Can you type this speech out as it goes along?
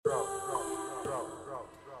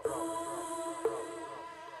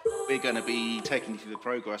We're going to be taking you through the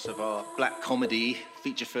progress of our black comedy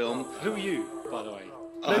feature film. Who are you, by the way?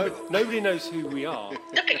 Nobody knows who we are.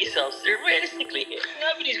 Look at yourself, sir. Realistically,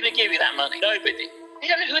 nobody's going to give you that money. Nobody. You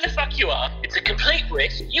don't know who the fuck you are. It's a complete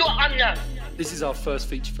risk. You are unknown. This is our first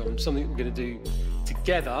feature film, something we're going to do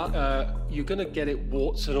together. You're going to get it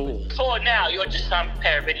warts and all. For now, you're just some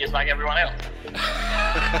pair of idiots like everyone else.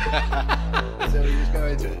 So we just go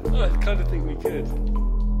into it? I kind of think we could.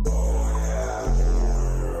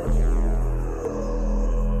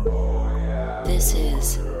 This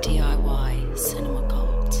is DIY Cinema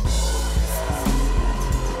Cult.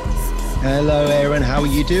 Hello, Aaron. How are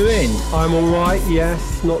you doing? I'm all right,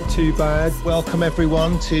 yes, not too bad. Welcome,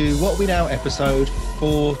 everyone, to what we now episode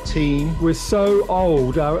 14. We're so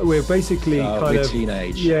old. We're basically we're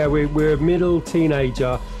teenage. Yeah, we're a middle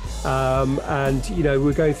teenager. And, you know,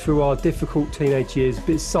 we're going through our difficult teenage years, a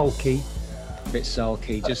bit sulky.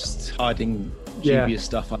 Just hiding dubious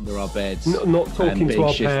stuff under our beds. Not talking to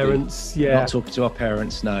our shifty. parents. Not talking to our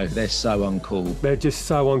parents, no. They're so uncool. They're just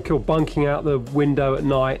so uncool. Bunking out the window at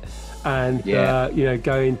night and,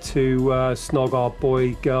 going to snog our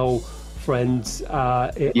boy, girl friends.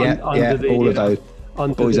 All of those.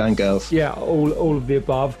 Boys and girls. Yeah, all of the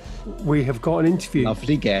above. We have got an interview.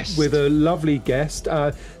 Lovely guest. With a lovely guest.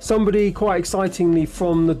 Somebody quite excitingly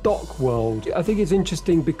from the doc world. I think it's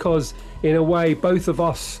interesting because, in a way, both of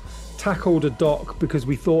us tackled a doc because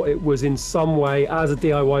we thought it was in some way, as a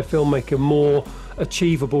DIY filmmaker, more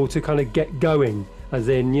achievable to kind of get going. As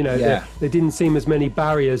in, there didn't seem as many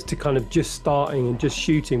barriers to kind of just starting and just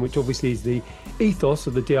shooting, which obviously is the ethos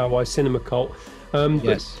of the DIY cinema cult.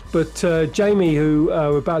 Yes. But Jamie, who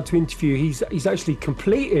we're about to interview, he's actually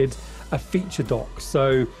completed a feature doc.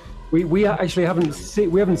 So we actually haven't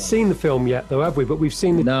seen the film yet, though, have we? But we've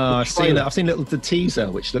seen the I've seen the teaser,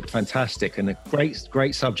 which looked fantastic, and a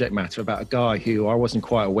great subject matter about a guy who I wasn't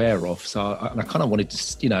quite aware of. So I kind of wanted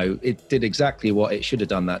to, it did exactly what it should have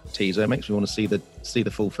done. That teaser, it makes me want to see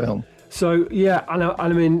the full film. So yeah, and I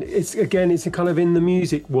mean, it's a kind of in the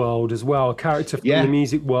music world as well, a character from the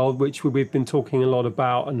music world, which we've been talking a lot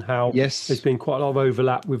about, and how there's been quite a lot of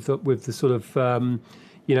overlap with the sort of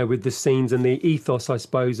with the scenes and the ethos, I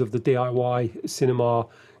suppose, of the DIY cinema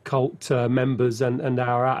cult members and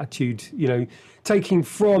our attitude, taking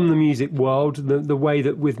from the music world, the way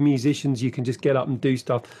that with musicians you can just get up and do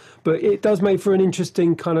stuff. But it does make for an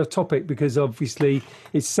interesting kind of topic, because obviously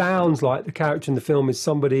it sounds like the character in the film is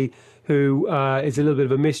somebody who is a little bit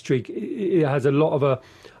of a mystery. It has a lot of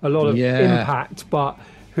impact, but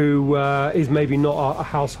who is maybe not a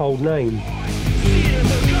household name.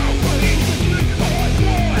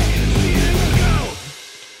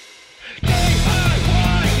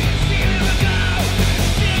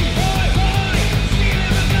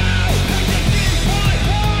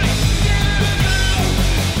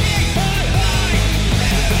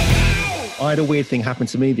 I had a weird thing happen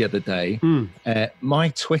to me the other day. My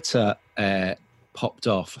Twitter popped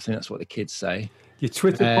off. I think that's what the kids say. Your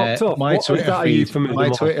Twitter popped off? My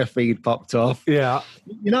Twitter feed popped off. Yeah.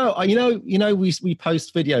 We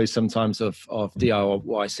post videos sometimes of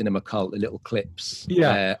DIY Cinema Cult, the little clips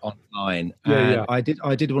online. Yeah. I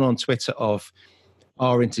did one on Twitter of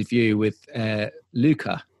our interview with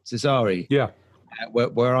Luca Cesari. Yeah.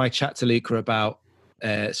 Where I chat to Luca about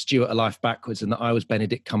Stuart A Life Backwards, and that I was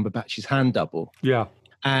Benedict Cumberbatch's hand double. Yeah.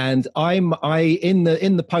 And in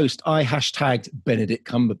the post I hashtagged Benedict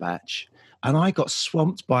Cumberbatch, and I got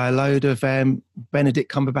swamped by a load of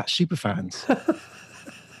Benedict Cumberbatch superfans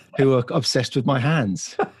who were obsessed with my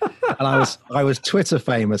hands. And I was Twitter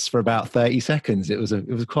famous for about 30 seconds. It was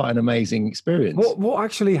quite an amazing experience. What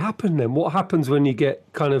actually happened then? What happens when you get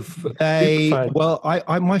kind of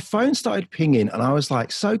my phone started pinging, and I was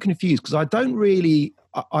like so confused, because I don't really.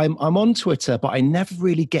 I'm on Twitter, but I never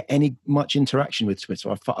really get much interaction with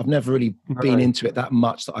Twitter. I've never really been into it that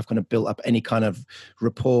much that I've kind of built up any kind of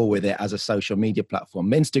rapport with it as a social media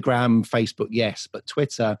platform. Instagram, Facebook, yes, but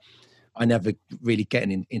Twitter, I never really get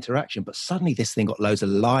an interaction. But suddenly this thing got loads of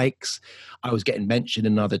likes. I was getting mentioned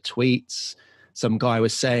in other tweets. Some guy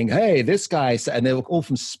was saying, hey, this guy, and they were all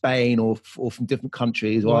from Spain or from different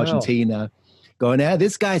countries or Argentina, going,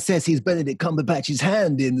 this guy says he's Benedict Cumberbatch's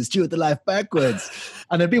hand in the Stuart the Life Backwards.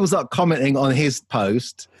 And then people start commenting on his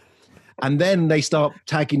post. And then they start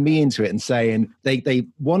tagging me into it and saying,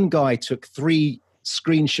 one guy took 3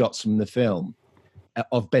 screenshots from the film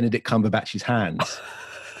of Benedict Cumberbatch's hands.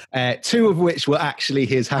 two of which were actually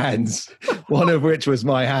his hands, one of which was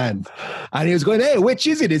my hand. And he was going, hey, which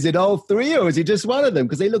is it? Is it all three or is it just one of them?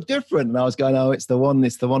 Because they look different. And I was going, oh, it's the one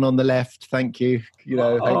on the left. Thank you. You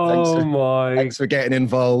know, thanks for getting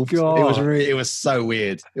involved. God. It was so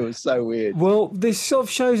weird. It was so weird. Well, this sort of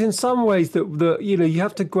shows in some ways that you know, you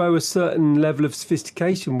have to grow a certain level of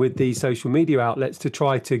sophistication with these social media outlets to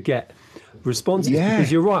try to get responses,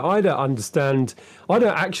 because you're right, I don't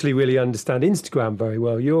actually really understand Instagram very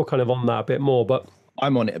well. You're kind of on that a bit more, but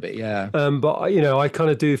I'm on it a bit, yeah. But, you know, I kind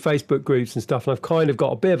of do Facebook groups and stuff, and I've kind of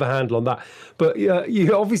got a bit of a handle on that. But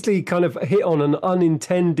you obviously kind of hit on an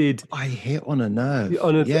unintended... I hit on a nerve.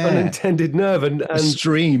 Unintended nerve. And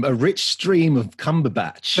a rich stream of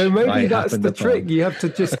Cumberbatch. So maybe that's the trick. You have to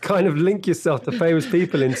just kind of link yourself to famous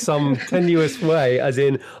people in some tenuous way, as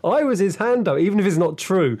in, I was his hand up, even if it's not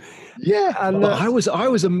true. Yeah, and I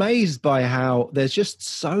was amazed by how there's just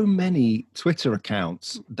so many Twitter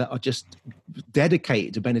accounts that are just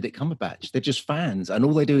dedicated to Benedict Cumberbatch. They're just fans, and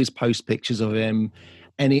all they do is post pictures of him.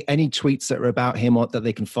 Any tweets that are about him or that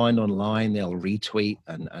they can find online, they'll retweet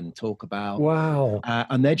and talk about. Wow!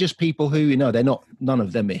 And they're just people who, you know, none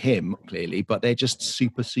of them are him clearly, but they're just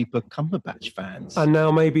super Cumberbatch fans. And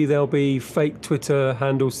now maybe there'll be fake Twitter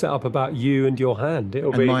handles set up about you and your hand.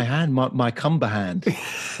 It'll be my hand, my Cumber hand,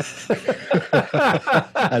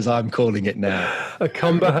 as I'm calling it now. A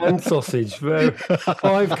Cumber hand sausage.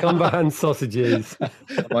 5 Cumber hand sausages.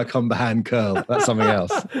 My Cumber hand curl. That's something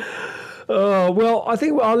else. Oh, well, I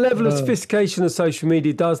think our level of sophistication of social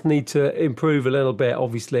media does need to improve a little bit,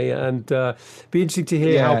 obviously, and be interesting to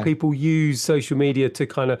hear how people use social media to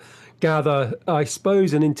kind of gather, I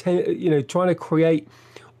suppose, trying to create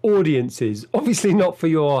audiences. Obviously not for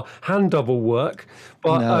your hand double work,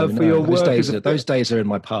 but for your work. Those days are in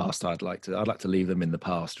my past. I'd like to leave them in the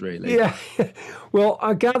past, really. Yeah. Well,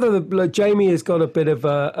 I gather that Jamie has got a bit of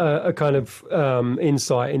a kind of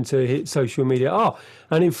insight into his social media.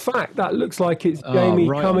 And in fact, that looks like it's Jamie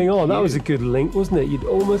coming on. That was a good link, wasn't it? You'd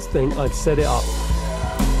almost think I'd set it up.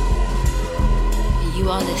 You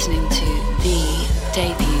are listening to the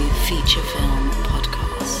debut feature film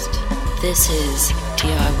podcast. This is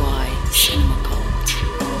DIY Cinema Cult.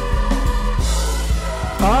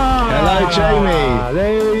 Hello, Jamie.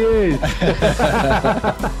 There he is.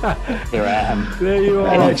 Here I am. There you are.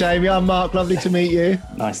 Hello, Jamie. I'm Mark. Lovely to meet you.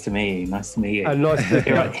 Nice to meet you. And nice to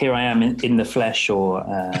here I am in the flesh, or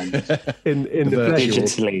in the flesh,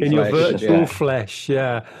 digitally, in your virtual flesh.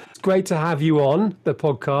 Yeah. Great to have you on the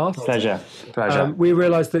podcast. Pleasure. We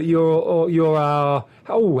realised that you're our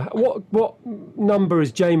what number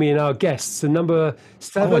is Jamie and our guests? Number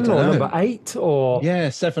 7 or number 8 or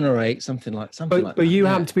 7 or 8, something like that. But you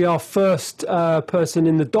happen to be our first person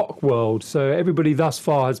in the doc world. So everybody thus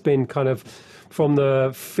far has been kind of from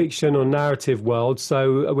the fiction or narrative world.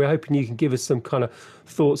 So we're hoping you can give us some kind of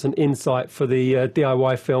thoughts and insight for the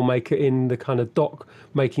DIY filmmaker in the kind of doc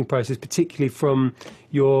making process, particularly from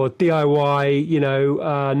your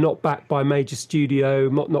DIY, not backed by major studio,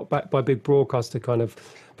 not backed by big broadcaster kind of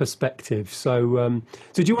perspective. So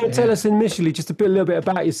do you want to tell us initially just a little bit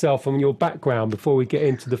about yourself and your background before we get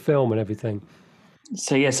into the film and everything?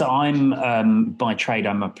 So I'm by trade,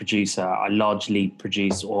 I'm a producer. I largely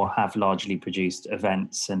produce or have largely produced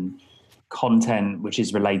events and content which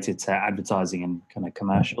is related to advertising and kind of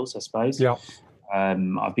commercials, I suppose. Yeah.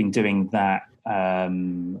 I've been doing that. I've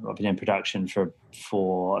been in production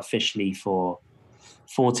for officially for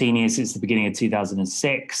 14 years, since the beginning of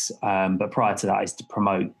 2006. But prior to that, I used to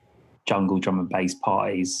promote jungle drum and bass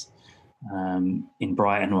parties in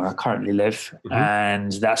Brighton, where I currently live. Mm-hmm.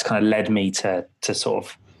 And that's kind of led me to sort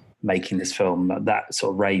of making this film. That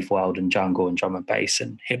sort of rave world and jungle and drum and bass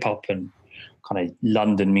and hip hop and kind of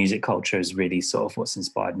London music culture is really sort of what's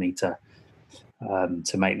inspired me to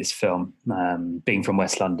make this film. Being from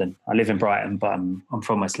West London, I live in Brighton, but I'm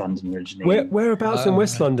from West London originally. Whereabouts in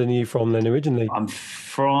West London are you from then originally? I'm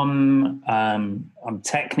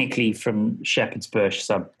technically from Shepherd's Bush,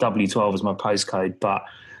 so W12 is my postcode, but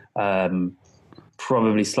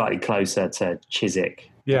probably slightly closer to Chiswick.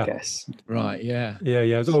 I guess. Right. Yeah.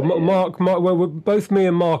 So Mark, well, both me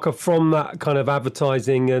and Mark are from that kind of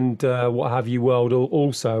advertising and what have you world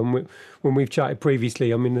also. And when we've chatted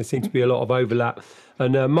previously, I mean, there seems to be a lot of overlap.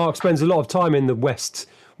 And Mark spends a lot of time in the west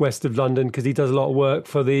of London because he does a lot of work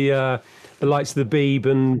for the likes of the Beeb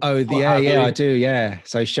and. I do. Yeah.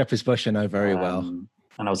 So Shepherd's Bush I know very well.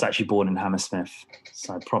 And I was actually born in Hammersmith,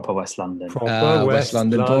 so proper West London. West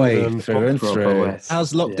London boy, through and through. West.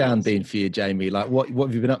 How's lockdown been for you, Jamie? Like, what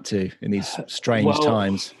have you been up to in these strange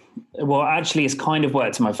times? Well, actually, it's kind of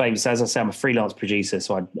worked to my favour. So as I say, I'm a freelance producer,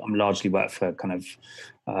 so I'm largely work for kind of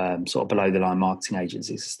sort of below the line marketing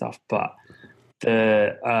agencies and stuff. But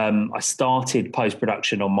I started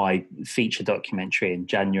post-production on my feature documentary in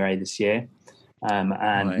January this year,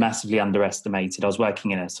 and massively underestimated. I was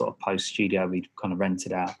working in a sort of post studio we'd kind of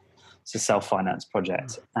rented out. It's a self-finance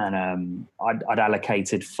project, and I'd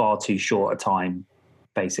allocated far too short a time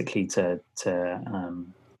basically to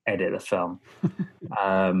edit the film.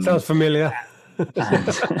 Sounds familiar.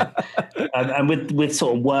 and with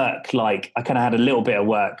sort of work, like I kind of had a little bit of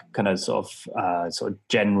work, kind of sort of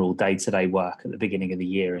general day-to-day work at the beginning of the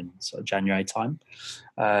year in sort of January time,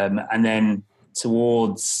 and then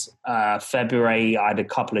towards February I had a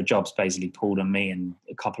couple of jobs basically pulled on me and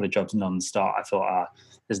a couple of jobs non-start. I thought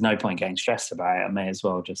there's no point getting stressed about it. I may as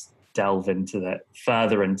well just delve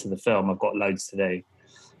further into the film. I've got loads to do.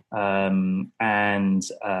 And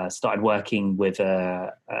started working with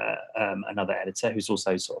another editor who's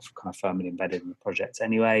also sort of kind of firmly embedded in the project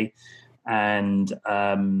anyway, and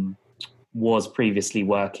was previously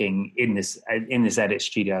working in this edit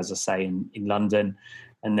studio, as I say, in London,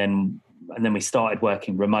 and then we started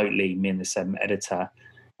working remotely, me and this editor,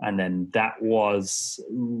 and then that was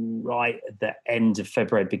right at the end of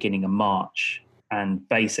February, beginning of March, and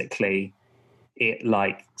basically it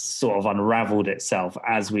like sort of unraveled itself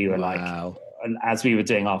as we were as we were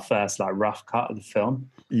doing our first like rough cut of the film.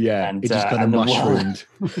 Yeah, and it just kind of mushroomed.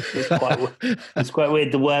 It's quite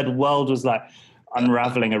weird. The world was like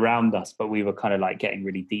unraveling around us, but we were kind of like getting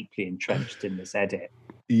really deeply entrenched in this edit.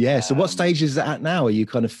 Yeah. So what stage is it at now? Are you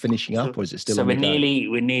kind of finishing up, or is it still? So we're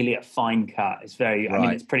nearly at fine cut. It's very. Right. I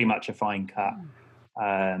mean, it's pretty much a fine cut,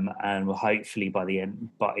 and we'll hopefully by the end,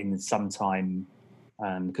 but in some time.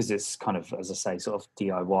 Because it's kind of, as I say, sort of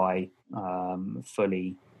DIY,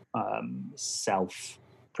 fully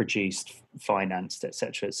self-produced, financed,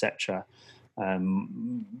 etc., etc.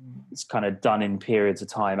 It's kind of done in periods of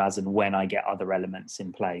time as and when I get other elements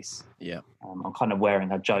in place. Yeah. I'm kind of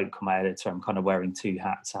wearing a joke on my editor. I'm kind of wearing two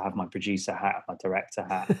hats. I have my producer hat, my director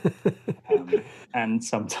hat. And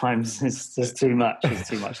sometimes it's just too much. There's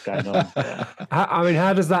too much going on. Yeah. I mean,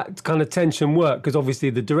 how does that kind of tension work? Because obviously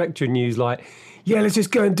the director in you is like, yeah, let's just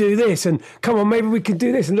go and do this. And come on, maybe we can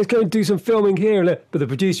do this. And let's go and do some filming here. But the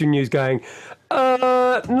producer in you is going,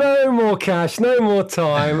 no more cash, no more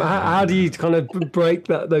time. How do you kind of break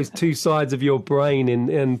those two sides of your brain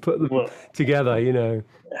and put them together, you know?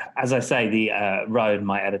 As I say, the Rowan,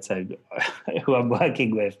 my editor, who I'm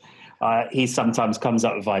working with, he sometimes comes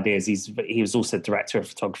up with ideas. He was also director of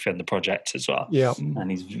photography on the project as well. Yeah, and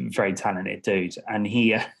he's a very talented dude. And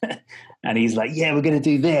he's like, "Yeah, we're going to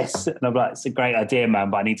do this." And I'm like, "It's a great idea,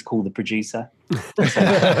 man, but I need to call the producer."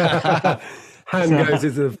 Hand goes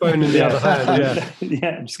into the phone in the other hand.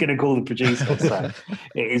 Yeah, I'm just going to call the producer. So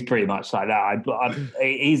it is pretty much like that.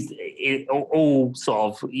 All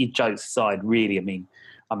sort of jokes aside, really. I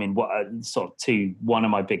mean, one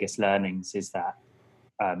of my biggest learnings is that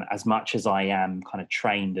as much as I am kind of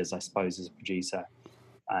trained as I suppose as a producer,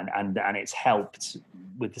 and it's helped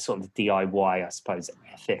with the sort of the DIY, I suppose,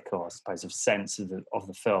 ethic or I suppose of sense of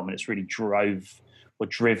the film, and it's really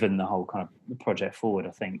driven the whole kind of the project forward.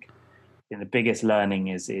 I think the biggest learning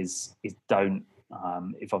is don't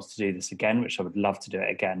if I was to do this again, which I would love to do it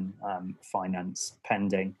again, finance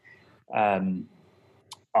pending.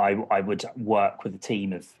 I would work with a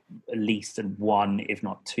team of at least one, if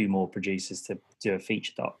not two more producers to do a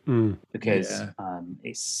feature doc because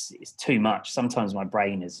it's too much. Sometimes my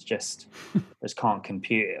brain is just can't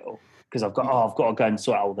compute it all because I've got to go and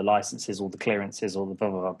sort out all the licenses, all the clearances, all the blah,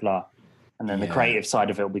 blah, blah, blah. And then the creative side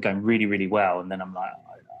of it will be going really, really well. And then I'm like,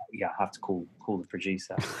 I have to call the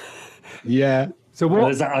producer. Yeah. So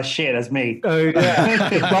what? Oh shit, that's me. Oh yeah,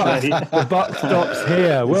 the buck stops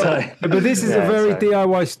here. Well, but this is a very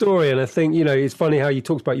DIY story, and I think it's funny how you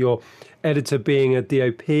talked about your editor being a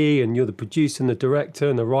DOP, and you're the producer and the director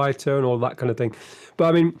and the writer and all that kind of thing. But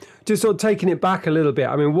I mean, just sort of taking it back a little bit.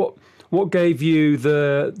 I mean, what gave you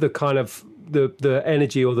the kind of the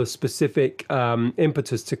energy or the specific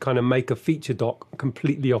impetus to kind of make a feature doc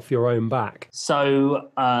completely off your own back? So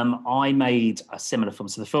I made a similar film.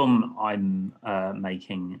 So the film I'm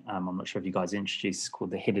making, I'm not sure if you guys introduced, is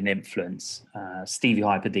called The Hidden Influence. Stevie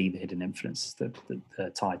Hyper D, The Hidden Influence is the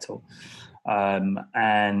title.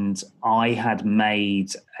 And I had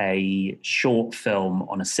made a short film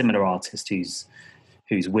on a similar artist who's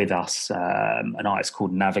with us, an artist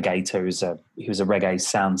called Navigator. He was a reggae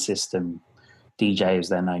sound system DJ, as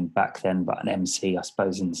they're known back then, but an MC, I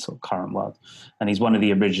suppose, in the sort of current world. And he's one of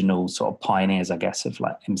the original sort of pioneers, I guess, of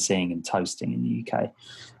like MCing and toasting in the UK.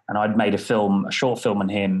 And I'd made a short film on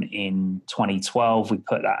him in 2012. We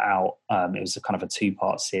put that out. It was a kind of a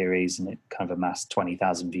 2-part series, and it kind of amassed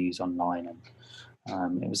 20,000 views online.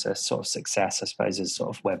 It was a sort of success, I suppose, as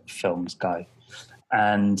sort of web films go.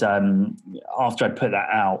 And after I'd put that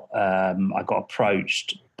out, I got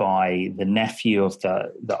approached by the nephew of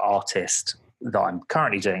the artist that I'm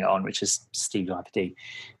currently doing it on, which is Stevie Hyper-D.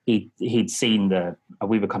 He'd seen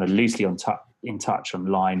we were kind of loosely in touch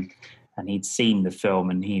online, and he'd seen the film,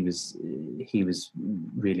 and he was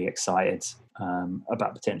really excited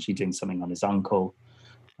about potentially doing something on his uncle.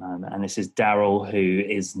 And this is Daryl, who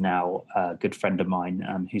is now a good friend of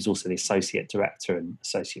mine, who's also the associate director and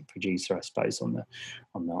associate producer, I suppose, on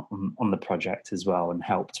the project as well, and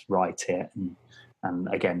helped write it, and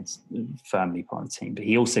again, firmly part of the team. But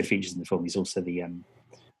he also features in the film. He's also the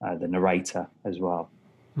narrator as well.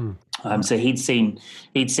 So he'd seen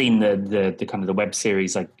the kind of the web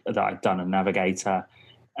series that I'd done on Navigator,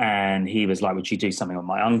 and he was like, "Would you do something on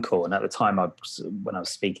my uncle?" And at the time, when I was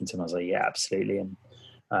speaking to him, I was like, "Yeah, absolutely." And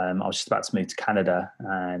I was just about to move to Canada,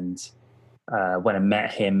 and when I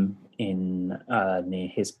met him in near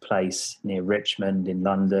his place near Richmond in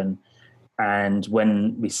London, and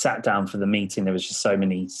when we sat down for the meeting, there was just so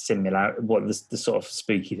many similarities. What was the sort of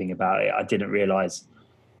spooky thing about it? I didn't realise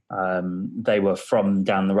they were from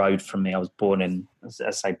down the road from me. I was born in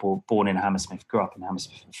Hammersmith, grew up in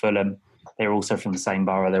Hammersmith and Fulham. They were also from the same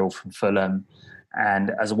borough. They're all from Fulham.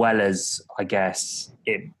 And as well as, I guess,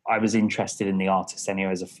 I was interested in the artist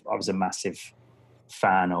anyway. I was a massive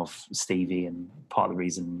fan of Stevie, and part of the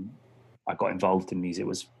reason I got involved in music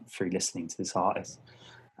was through listening to this artist.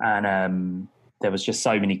 And there was just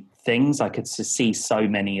so many things. I could see so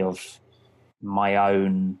many of my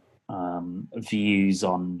own views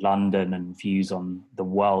on London and views on the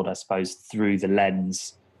world, I suppose, through the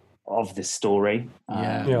lens of this story.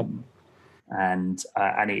 And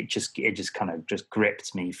it just kind of just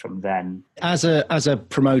gripped me from then. As a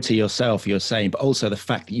promoter yourself, you're saying, but also the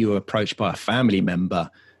fact that you were approached by a family member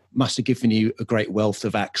must have given you a great wealth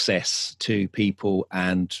of access to people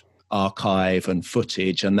and archive and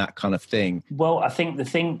footage and that kind of thing. Well, I think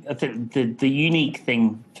the unique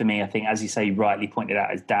thing for me, I think, as you say, you rightly pointed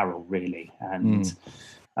out, is Daryl, really. And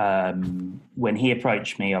when he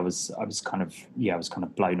approached me, I was kind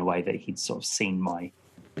of blown away that he'd sort of seen my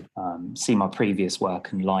previous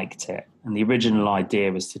work and liked it. And the original idea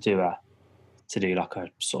was to do like a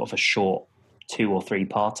sort of a short 2 or 3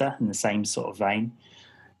 parter in the same sort of vein.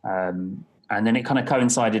 And then it kind of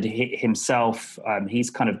coincided himself. He's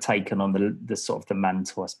kind of taken on the sort of the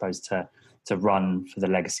mantle, I suppose, to run for the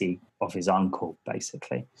legacy of his uncle,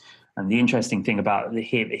 basically. And the interesting thing about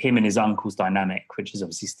him and his uncle's dynamic, which is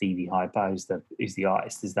obviously Stevie Hyper, who's the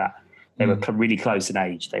artist, is that they were really close in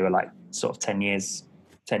age. They were like sort of 10 years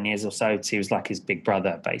or so. So he was like his big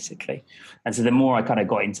brother, basically. And so the more I kind of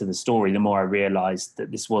got into the story, the more I realised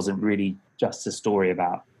that this wasn't really just a story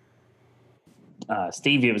about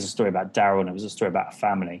Stevie. It was a story about Daryl, and it was a story about a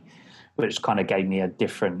family, which kind of gave me a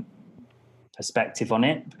different perspective on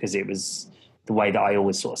it, because it was the way that I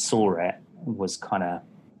always sort of saw it was kind of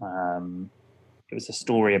it was a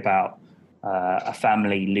story about a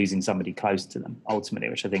family losing somebody close to them, ultimately,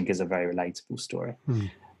 which I think is a very relatable story.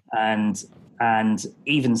 And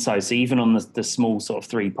even so even on the small sort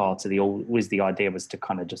of 3-parter, the idea was to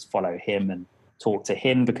kind of just follow him and talk to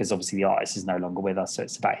him, because obviously the artist is no longer with us, so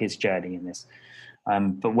it's about his journey in this.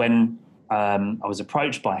 But when I was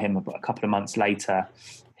approached by him a couple of months later,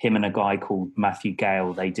 him and a guy called Matthew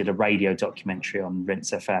Gale, they did a radio documentary on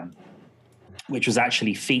Rinse FM, which was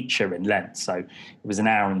actually feature in length. So it was 1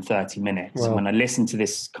 hour and 30 minutes. Wow. And when I listened to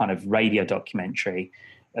this kind of radio documentary,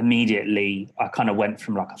 immediately I kind of went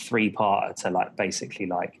from like a 3-parter to like basically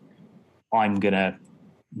like, I'm going to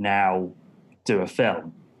now do a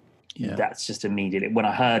film. Yeah. That's just immediately. When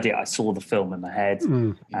I heard it, I saw the film in my head.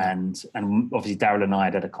 And obviously Daryl and I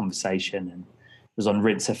had a conversation, and it was on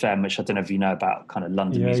Rinse FM, which I don't know if you know about, kind of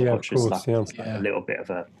London music culture. It's like a little bit of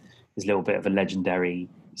a legendary,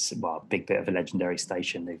 well, a big bit of a legendary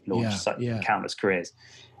station. They've launched countless careers.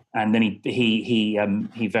 And then he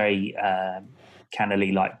very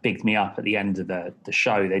cannily like bigged me up at the end of the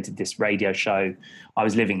show. They did this radio show. I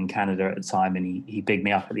was living in Canada at the time, and he bigged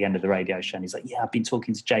me up at the end of the radio show, and he's like, "Yeah, I've been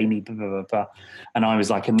talking to Jamie, blah, blah, blah, blah." And I was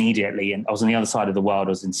like, immediately, and I was on the other side of the world, I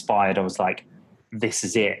was inspired. I was like, this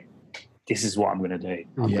is it. This is what I'm going to do.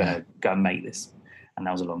 I'm going to go and make this. And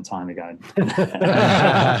that was a long time ago.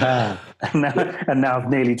 and now I've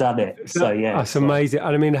nearly done it. So yeah, that's amazing.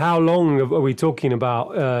 And I mean, how long are we talking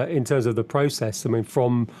about in terms of the process? I mean,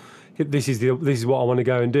 from this is what I want to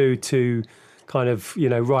go and do to kind of, you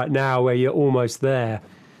know, right now where you're almost there.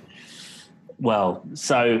 Well,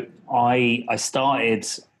 so I started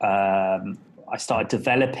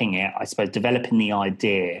developing it, I suppose, developing the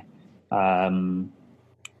idea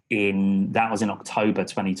that was in October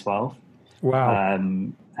 2012. Wow.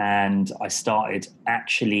 And I started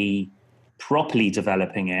actually properly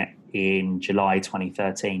developing it in July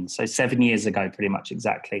 2013. So 7 years ago, pretty much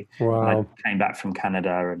exactly. Wow. And I came back from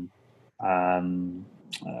Canada, and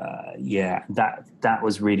that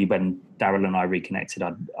was really when Daryl and I reconnected.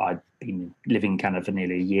 I'd been living in Canada for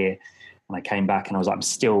nearly a year, and I came back and I was like, I'm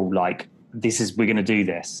still like, we're going to do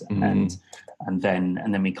this. And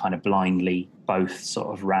then we kind of blindly both sort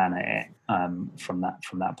of ran at it from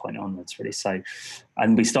that point onwards, really. So,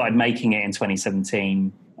 and we started making it in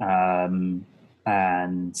 2017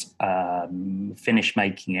 and finished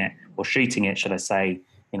making it, or shooting it, should I say,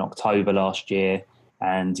 in October last year.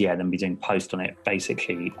 And then be doing post on it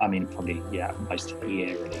basically, I mean, probably, most of the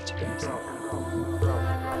year, really, to be honest.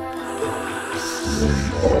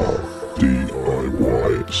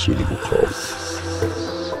 DIY Cinema Club.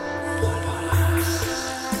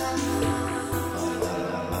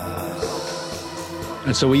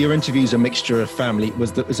 And so were your interviews a mixture of family?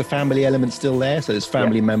 Was a family element still there? So there's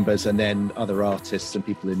family members and then other artists and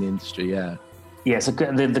people in the industry, Yeah, so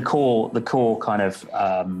the core kind of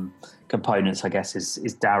components, I guess,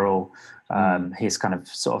 is Daryl, his kind of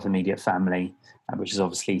sort of immediate family, which is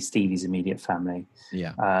obviously Stevie's immediate family.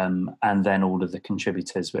 Yeah. And then all of the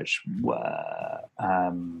contributors, which were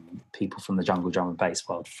people from the jungle drum and bass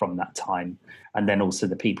world from that time. And then also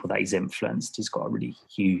the people that he's influenced. He's got a really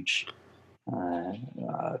huge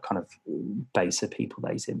kind of base of people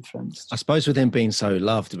that he's influenced. I suppose with him being so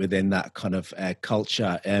loved within that kind of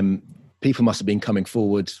culture, people must have been coming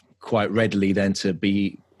forward quite readily then to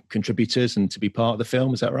be contributors and to be part of the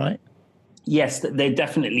film. Is that right? Yes, they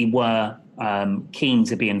definitely were keen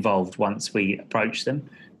to be involved once we approached them,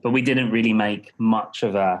 but we didn't really make much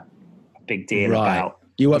of a big deal about.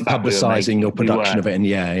 You weren't publicising your production of it, and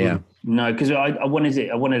No, because I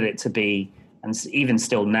wanted it to be, and even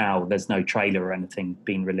still now, there's no trailer or anything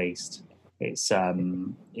being released. It's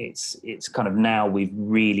kind of now we've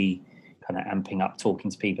really kind of amping up,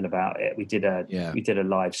 talking to people about it. We did a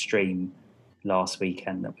live stream last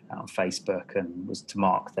weekend that went out on Facebook and was to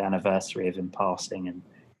mark the anniversary of him passing. And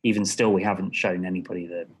even still, we haven't shown anybody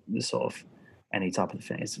the sort of any type of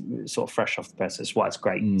thing. It's sort of fresh off the press. That's why it's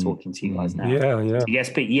great talking to you guys now. Yeah.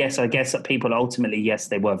 So yes, I guess that people ultimately, yes,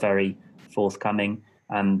 they were very forthcoming,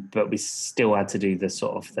 but we still had to do the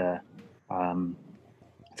sort of the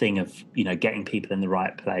thing of, getting people in the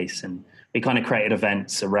right place. And we kind of created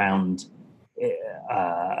events around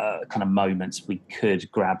kind of moments we could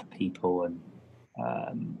grab people, and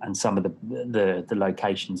some of the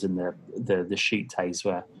locations and the shoot days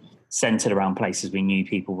were centered around places we knew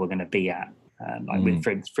people were going to be at.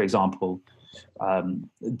 For example, one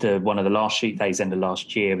of the last shoot days end of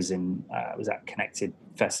last year was at Connected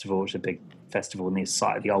Festival, which is a big festival near the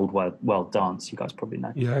site of the old World Dance. You guys probably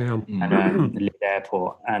know. Yeah. And the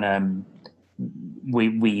Airport, and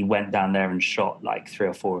we went down there and shot like 3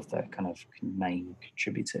 or 4 of the kind of main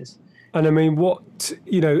contributors. And I mean,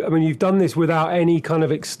 you've done this without any kind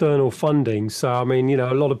of external funding. So, I mean,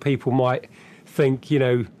 a lot of people might think,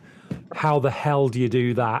 how the hell do you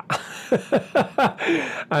do that?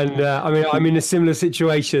 And I'm in a similar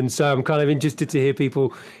situation, so I'm kind of interested to hear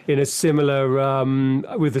people in a similar,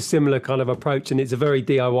 with a similar kind of approach. And it's a very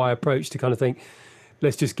DIY approach to kind of think,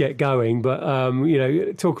 let's just get going. But,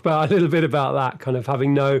 talk about a little bit about that, kind of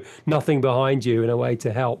having nothing behind you in a way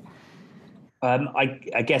to help.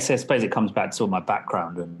 I suppose it comes back to my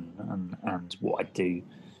background and what I do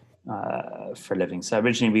for a living. So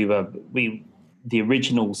originally the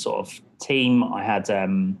original sort of team, I had a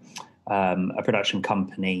production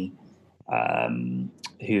company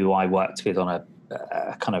who I worked with on a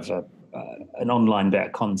kind of an online bit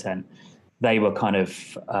of content. They were kind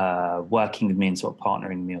of working with me and sort of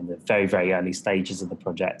partnering with me on the very, very early stages of the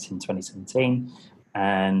project in 2017.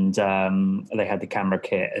 And they had the camera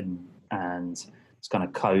kit and it's kind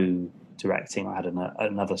of co-directing. I had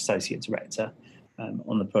another associate director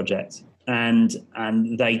on the project. And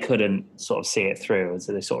they couldn't sort of see it through.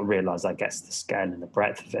 So they sort of realised, I guess, the scale and the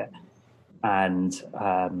breadth of it. And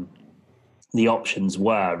the options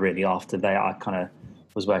were really after I kind of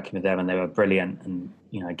was working with them, and they were brilliant. And,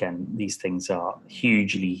 again, these things are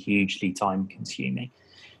hugely, hugely time consuming.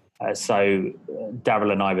 So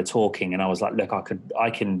Daryl and I were talking, and I was like, look, I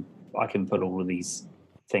can put all of these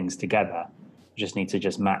things together. I just need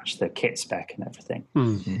to match the kit spec and everything.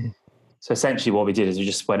 Mm-hmm. So essentially what we did is we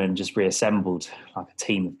just went and just reassembled like a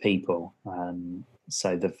team of people.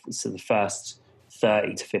 So the first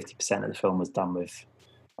 30 to 50% of the film was done with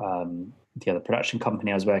the other production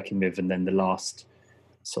company I was working with, and then the last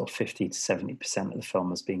sort of 50 to 70% of the film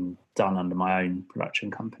has been done under my own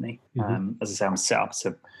production company. As I say, I'm set up,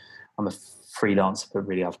 so I'm a freelancer, but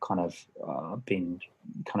really I've kind of been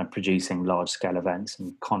kind of producing large scale events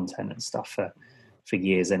and content and stuff for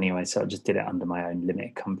years anyway. So I just did it under my own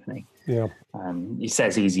limited company. Yeah. It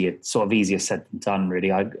says easier said than done,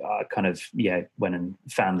 really. I kind of, went and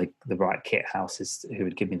found the right kit houses who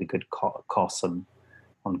would give me the good costs on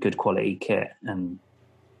good quality kit. And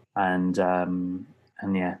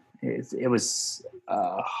yeah, it was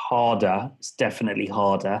harder. It's definitely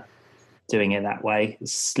harder doing it that way. It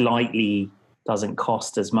slightly doesn't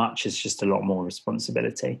cost as much. It's just a lot more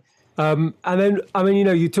responsibility. And then, I mean,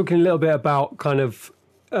 you're talking a little bit about kind of,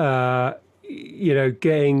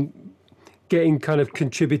 getting kind of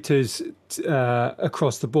contributors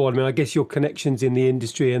across the board. I mean, I guess your connections in the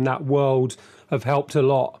industry and that world have helped a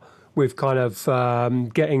lot with kind of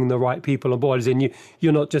getting the right people on board. As in,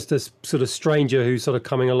 you're not just a sort of stranger who's sort of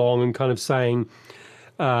coming along and kind of saying,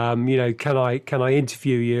 can I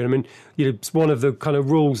interview you? I mean, it's one of the kind of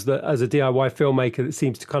rules that as a DIY filmmaker that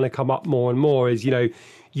seems to kind of come up more and more is,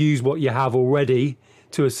 use what you have already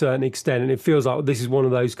to a certain extent. And it feels like this is one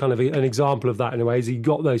of those kind of an example of that in a way, is you've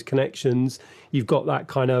got those connections, you've got that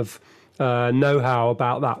kind of know-how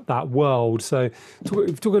about that world. So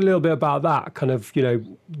talk a little bit about that kind of,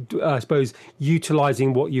 I suppose,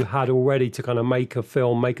 utilising what you had already to kind of make a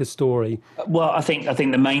film, make a story. Well, I think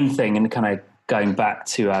the main thing, and kind of going back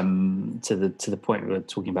to the point we were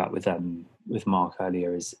talking about with Mark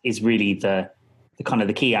earlier, is really the kind of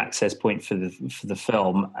the key access point for the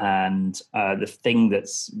film, and the thing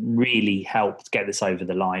that's really helped get this over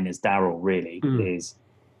the line is Daryl. Really, is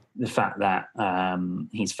the fact that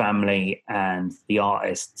his family and the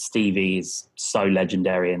artist Stevie is so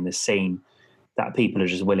legendary in this scene that people are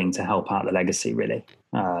just willing to help out the legacy, really,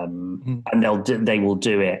 and they will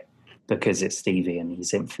do it because it's Stevie and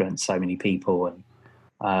he's influenced so many people,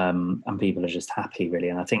 and people are just happy, really.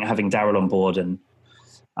 And I think having Daryl on board and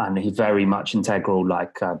he's very much integral,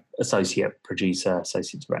 like associate producer,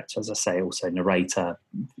 associate director, as I say, also narrator,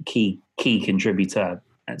 key contributor,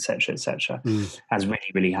 etc., has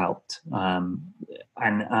really, really helped.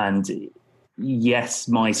 And yes,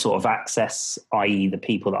 my sort of access, i.e. the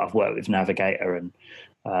people that I've worked with, Navigator, and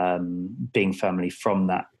being firmly from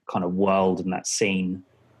that kind of world and that scene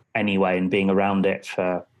anyway, and being around it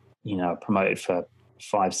for, promoted for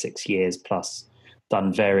 5-6 years plus,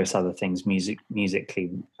 done various other things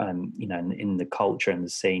musically, in the culture and the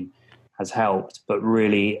scene, has helped. But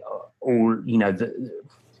really, all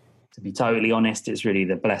to be totally honest, it's really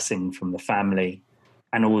the blessing from the family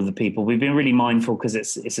and all of the people. We've been really mindful because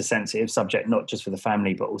it's a sensitive subject, not just for the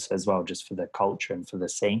family, but also as well just for the culture and for the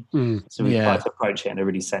scene. So we've tried to approach it in a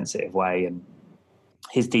really sensitive way. And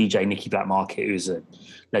his DJ, Nicky Black Market, who's a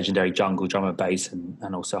legendary jungle drum and bass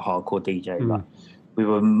and also hardcore DJ, like, we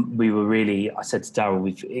were really, I said to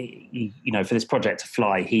Daryl, for this project to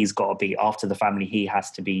fly, he's got to be, after the family, he has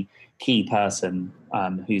to be key person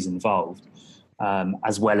who's involved,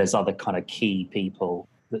 as well as other kind of key people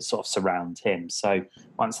that sort of surround him. So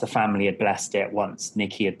once the family had blessed it, once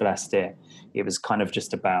Nicky had blessed it, it was kind of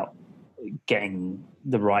just about getting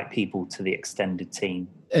the right people to the extended team.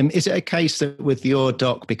 Is it a case that with your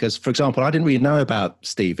doc, because, for example, I didn't really know about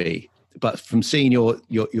Stevie, but from seeing your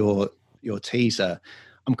teaser,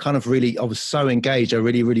 I was so engaged. I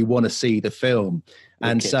really, really want to see the film.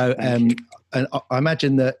 And so, and I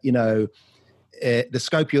imagine that, the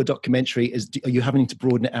scope of your documentary are you having to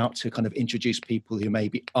broaden it out to kind of introduce people who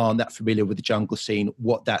maybe aren't that familiar with the jungle scene,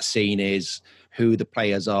 what that scene is, who the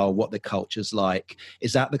players are, what the culture's like?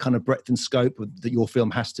 Is that the kind of breadth and scope that your film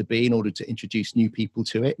has to be in order to introduce new people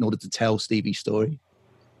to it, in order to tell Stevie's story?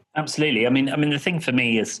 Absolutely. I mean, the thing for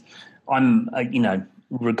me is I'm,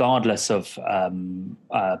 regardless of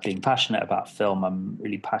being passionate about film, I'm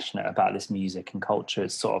really passionate about this music and culture.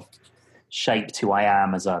 It's sort of shaped who I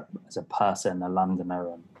am as a person, a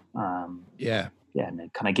Londoner, and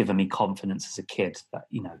and kind of given me confidence as a kid that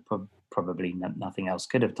probably nothing else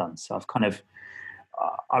could have done. So I've kind of,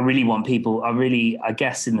 I really want people. I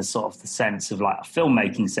guess in the sort of the sense of like a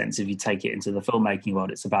filmmaking sense, if you take it into the filmmaking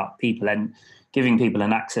world, it's about people and giving people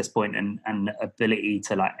an access point and ability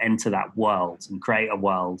to like enter that world and create a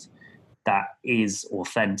world that is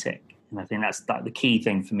authentic. And I think that's like the key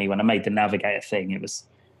thing for me. When I made the Navigator thing, it was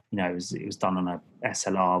done on a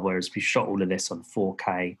SLR, whereas we shot all of this on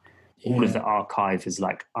 4K. All of the archive is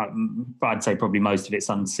like, I'd say probably most of it's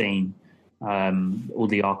unseen. All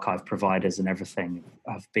the archive providers and everything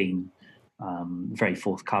have been very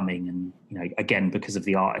forthcoming, and again, because of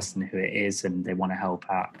the artist and who it is, and they want to help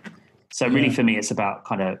out. So really, for me, it's about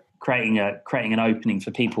kind of creating an opening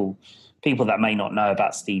for people people that may not know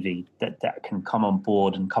about Stevie that can come on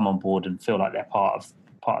board and feel like they're part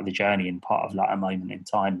of the journey and part of like a moment in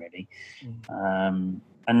time, really. And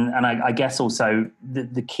I guess also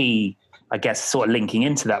the key, I guess, sort of linking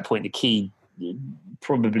into that point,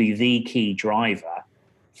 probably the key driver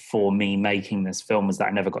for me making this film was that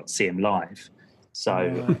I never got to see him live.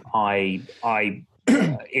 So I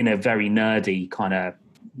in a very nerdy kind of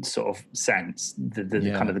sort of sense,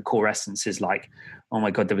 the kind of the core essence is like, oh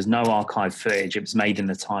my God, there was no archive footage. It was made in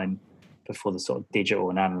the time before the sort of digital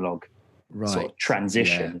and analog sort of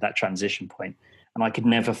transition, that transition point. And I could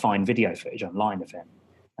never find video footage online of him.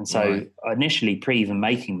 And so initially, pre even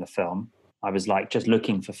making the film, I was like just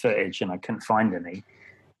looking for footage and I couldn't find any.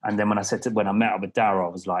 And then when I met up with Daryl, I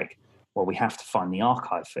was like, well, we have to find the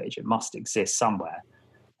archive footage. It must exist somewhere.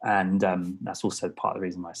 And that's also part of the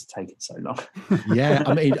reason why it's taken so long. Yeah,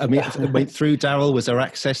 I mean, through Daryl, was there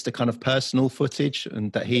access to kind of personal footage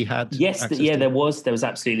and that he had? Yes, there was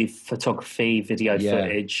absolutely photography, video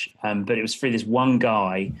footage, but it was through this one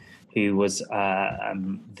guy who was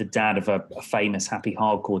the dad of a famous happy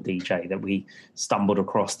hardcore DJ that we stumbled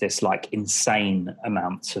across this like insane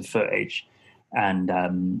amounts of footage. And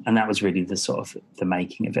that was really the sort of the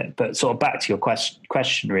making of it. But sort of back to your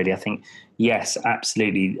question, really, I think, yes,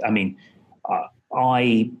 absolutely. I mean,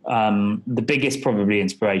 the biggest probably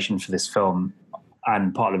inspiration for this film,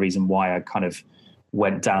 and part of the reason why I kind of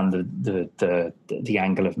went down the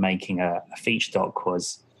angle of making a feature doc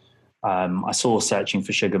was I saw Searching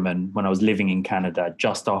for Sugarman when I was living in Canada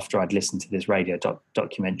just after I'd listened to this radio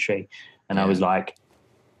documentary, and I was like,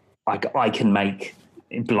 I can make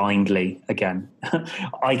blindly again.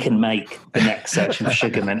 I can make the next Searching for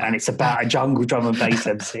Sugarman, and it's about a jungle drum and bass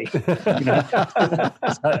MC. You know?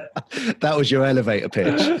 That was your elevator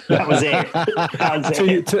pitch. That was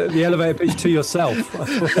it. To the elevator pitch to yourself.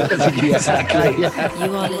 Exactly.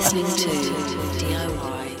 You are listening to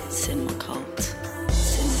DIY Cinema Cult.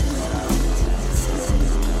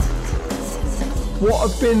 What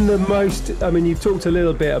have been the most, I mean, you've talked a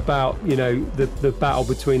little bit about, you know, the battle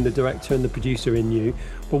between the director and the producer in you,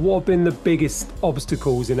 but what have been the biggest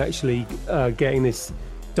obstacles in actually getting this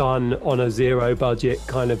done on a zero budget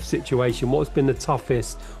kind of situation? What's been the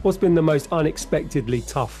toughest, what's been the most unexpectedly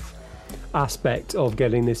tough aspect of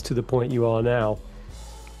getting this to the point you are now?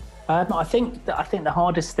 I think the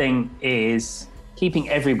hardest thing is keeping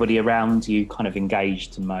everybody around you kind of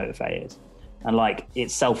engaged and motivated. And like,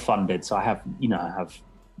 it's self-funded, so I have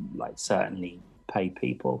like certainly paid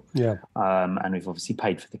people, and we've obviously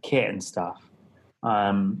paid for the kit and stuff.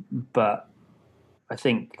 But I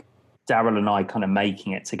think Daryl and I kind of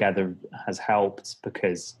making it together has helped,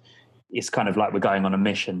 because it's kind of like we're going on a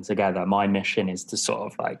mission together. My mission is to sort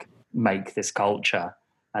of like make this culture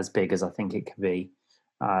as big as I think it could be,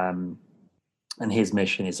 and his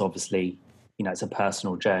mission is obviously, you know, it's a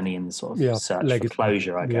personal journey in the sort of search for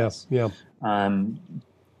closure, I guess.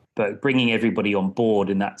 But bringing everybody on board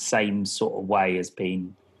in that same sort of way has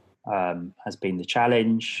been the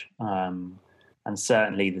challenge. And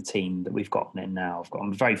certainly the team that we've gotten in now,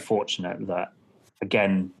 I'm very fortunate that,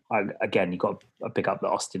 again, you've got to pick up the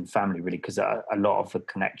Austin family, really, because a lot of the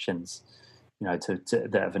connections, you know,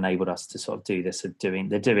 that have enabled us to sort of do this,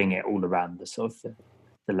 they're doing it all around the sort of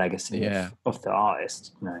the legacy of the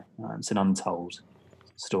artist. You know, it's an untold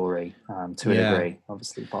story to a degree,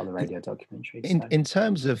 obviously part of the radio documentary. In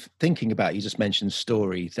terms of thinking about, you just mentioned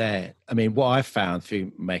story there. I mean, what I've found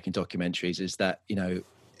through making documentaries is that, you know,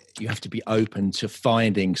 you have to be open to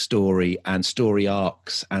finding story and story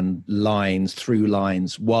arcs and through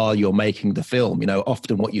lines while you're making the film. You know,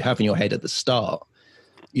 often what you have in your head at the start,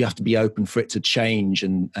 you have to be open for it to change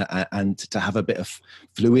and to have a bit of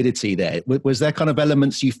fluidity there. Was there kind of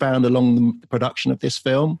elements you found along the production of this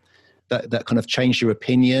film that kind of changed your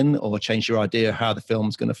opinion or changed your idea of how the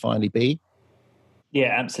film's going to finally be?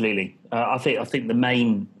 Yeah, absolutely. I think the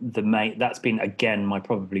main that's been, again,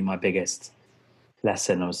 probably my biggest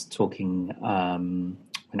lesson. I was talking when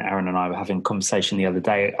Aaron and I were having a conversation the other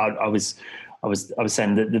day. I was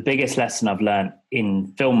saying that the biggest lesson I've learned in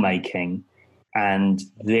filmmaking, and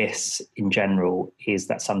this in general, is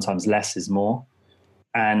that sometimes less is more,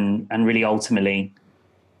 and really ultimately,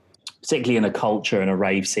 particularly in a culture and a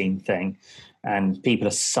rave scene thing, and people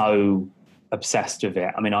are so obsessed with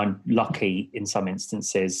it. I mean, I'm lucky in some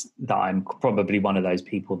instances that I'm probably one of those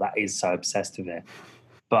people that is so obsessed with it.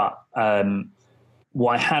 But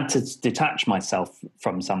what I had to detach myself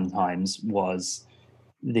from sometimes was,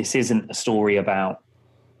 this isn't a story about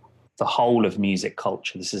the whole of music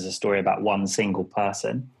culture. This is a story about one single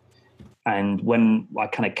person. And when I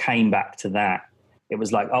kind of came back to that, it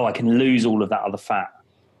was like, oh, I can lose all of that other fat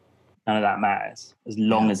none of that matters as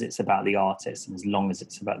long as it's about the artist and as long as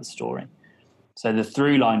it's about the story. So the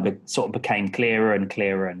through line sort of became clearer and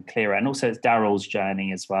clearer and clearer. And also it's Daryl's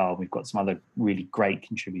journey as well. We've got some other really great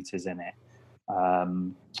contributors in it.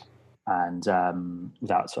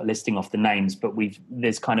 Without sort of listing off the names, but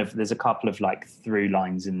there's a couple of like through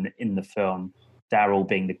lines in the film. Daryl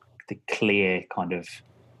being the clear kind of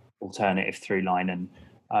alternative through line, and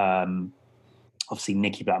obviously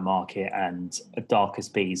Nicky Blackmarket and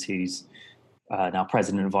Darkest Bees, who's now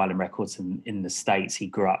president of Violent Records in the States. He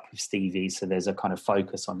grew up with Stevie, so there's a kind of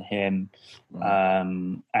focus on him.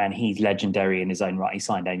 And he's legendary in his own right. He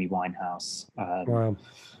signed Amy Winehouse. Wow.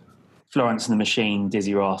 Florence and the Machine,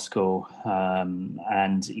 Dizzy Rascal,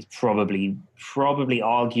 and he's probably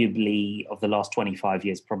arguably of the last 25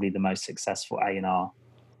 years, probably the most successful A&R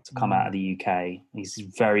to come out of the UK. He's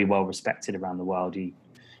very well respected around the world.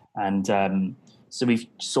 So we've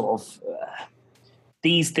sort of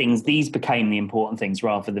these became the important things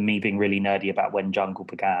rather than me being really nerdy about when Jungle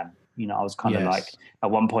began. You know, I was kind of like,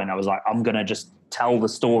 at one point I was like, I'm going to just tell the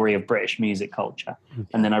story of British music culture.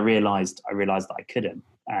 And then I realized that I couldn't.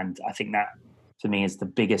 And I think that, for me, is the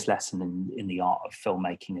biggest lesson in the art of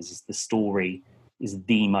filmmaking is the story is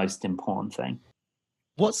the most important thing.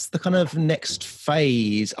 What's the kind of next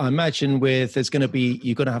phase? I imagine you're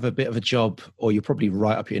going to have a bit of a job, or you're probably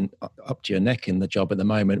right up to your neck in the job at the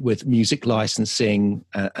moment with music licensing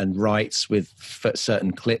and rights with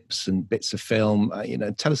certain clips and bits of film.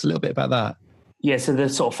 Tell us a little bit about that. Yeah, so the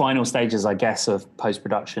sort of final stages, I guess, of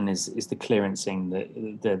post-production is the clearancing,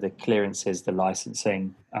 the clearances, the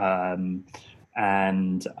licensing, and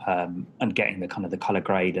getting the kind of the color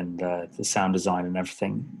grade and the sound design and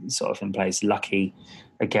everything sort of in place. Lucky,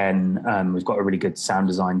 again, we've got a really good sound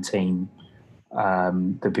design team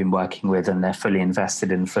they've been working with, and they're fully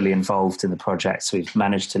invested and fully involved in the project. So we've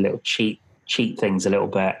managed to cheat things a little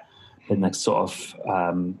bit in the sort of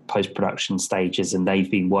post-production stages, and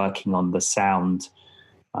they've been working on the sound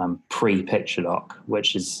pre-picture lock,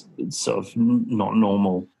 which is sort of not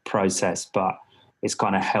normal process, but it's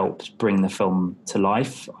kind of helped bring the film to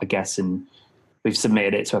life, I guess. And we've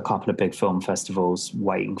submitted it to a couple of big film festivals,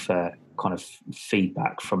 waiting for kind of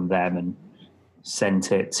feedback from them, and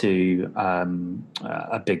sent it to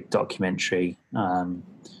a big documentary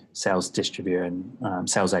sales distributor and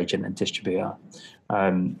sales agent and distributor.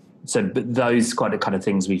 So those kind of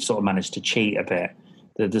things we've sort of managed to cheat a bit.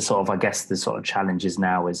 The sort of, I guess, the sort of challenges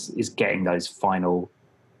now is getting those final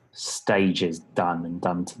stages done and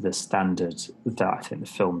done to the standard that I think the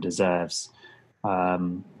film deserves.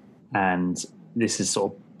 And this is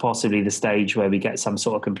sort of possibly the stage where we get some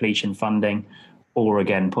sort of completion funding, or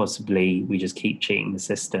again, possibly we just keep cheating the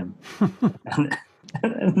system.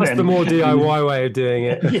 That's the more DIY way of doing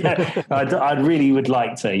it. Yeah, I really would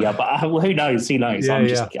like to. Yeah, but who knows?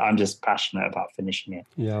 Yeah, I'm just passionate about finishing it.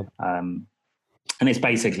 Yeah. And it's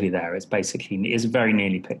basically there. It's a very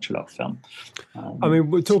nearly picture lock film. I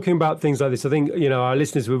mean, we're talking about things like this. I think, our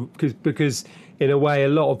listeners will, because in a way, a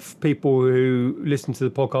lot of people who listen to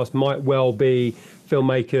the podcast might well be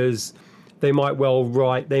filmmakers. They might well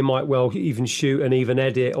write, they might well even shoot and even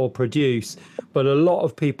edit or produce. But a lot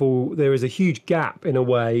of people, there is a huge gap in a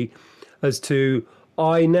way as to,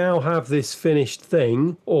 I now have this finished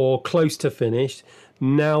thing or close to finished.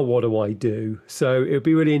 Now what do I do? So it would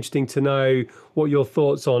be really interesting to know what your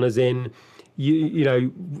thoughts on, as in,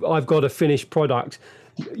 I've got a finished product.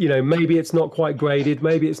 Maybe it's not quite graded,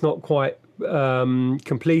 maybe it's not quite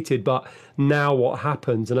completed, but now what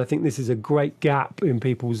happens? And I think this is a great gap in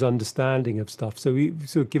people's understanding of stuff. So you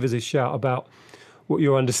sort of give us a shout about what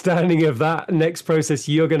your understanding of that next process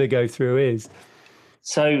you're going to go through is.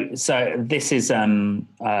 So this is again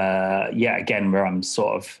where I'm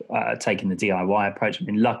sort of taking the DIY approach. I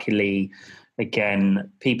mean, luckily, again,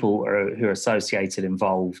 people who are associated,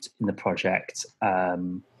 involved in the project,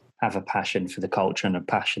 have a passion for the culture and are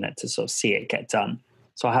passionate to sort of see it get done.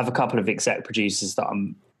 So I have a couple of exec producers that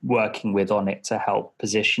I'm working with on it to help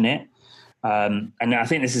position it. And I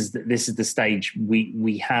think this is the stage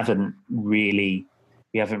we haven't really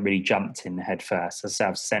jumped in head first. So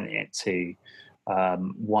I've sent it to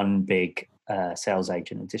one big sales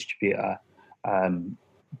agent and distributor,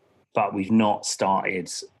 but we've not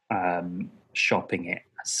started shopping it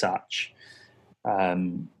as such.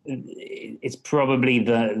 It's probably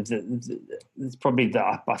I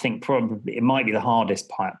think it might be the hardest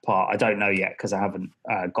part. I don't know yet because I haven't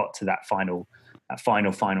got to that final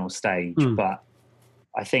stage. But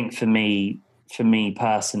I think for me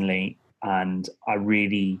personally, and I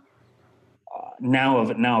really now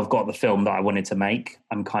I've got the film that I wanted to make.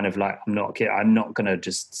 I'm kind of like, I'm not going to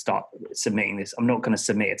just start submitting this. I'm not going to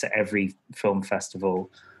submit it to every film festival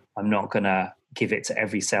I'm not going to give it to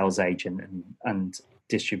every sales agent and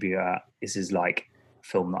distributor. This is like a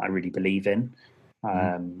film that I really believe in.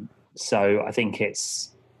 So I think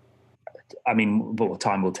but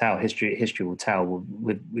time will tell. History will tell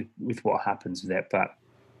with what happens with it. But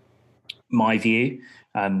my view,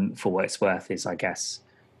 for what it's worth, is I guess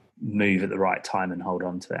move at the right time and hold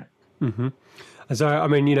on to it. Mm-hmm. And so, I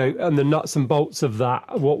mean, and the nuts and bolts of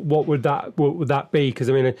that, what would that be? Because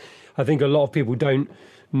I think a lot of people don't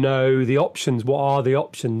know the options. What are the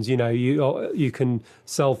options? You can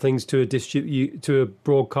sell things to a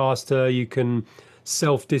broadcaster. You can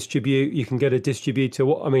self-distribute. You can get a distributor.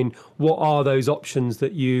 What are those options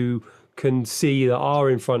that you can see that are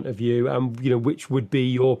in front of you, and which would be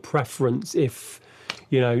your preference if,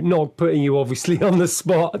 not putting you obviously on the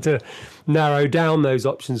spot to narrow down those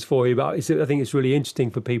options for you, but I think it's really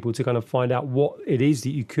interesting for people to kind of find out what it is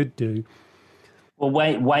that you could do. Well,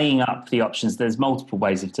 weighing up the options, there's multiple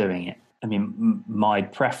ways of doing it. My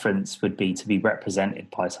preference would be to be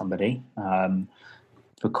represented by somebody,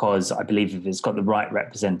 because I believe if it's got the right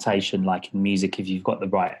representation, like in music, if you've got the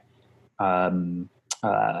right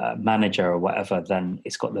manager or whatever, then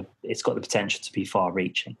it's got the potential to be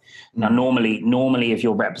far-reaching. Now, normally, if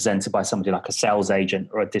you're represented by somebody like a sales agent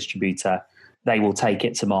or a distributor, they will take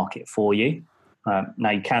it to market for you.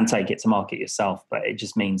 Now, you can take it to market yourself, but it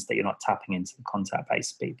just means that you're not tapping into the contact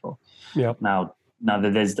base of people. Yeah. Now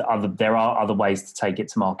there are other ways to take it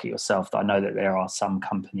to market yourself. I know that there are some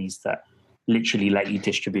companies that literally let you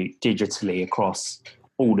distribute digitally across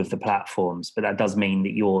all of the platforms, but that does mean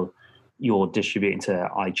that you're distributing to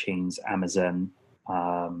iTunes, Amazon,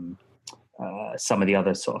 some of the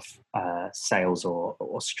other sort of sales or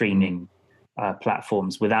streaming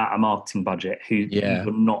platforms without a marketing budget,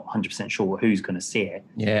 you're not 100% sure who's going to see it.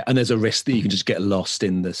 Yeah, and there's a risk that you can just get lost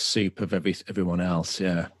in the soup of everyone else.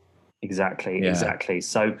 Yeah, exactly.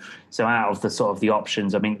 So out of the sort of the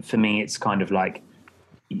options, for me, it's kind of like,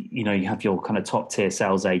 you have your kind of top tier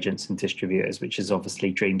sales agents and distributors, which is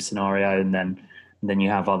obviously dream scenario, and then you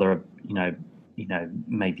have other,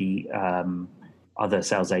 maybe other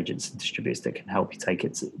sales agents and distributors that can help you take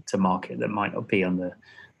it to market that might not be on the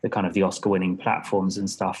kind of the Oscar-winning platforms and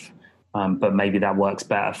stuff. But maybe that works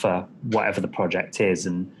better for whatever the project is,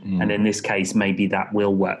 and in this case, maybe that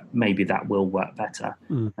will work. Maybe that will work better.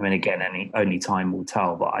 Again, only time will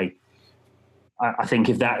tell. But I think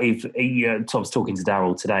if I was talking to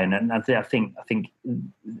Daryl today, and I think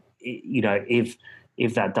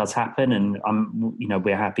if that does happen, and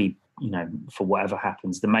we're happy, for whatever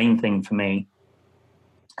happens. The main thing for me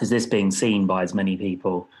is this being seen by as many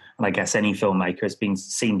people, and I guess any filmmaker is being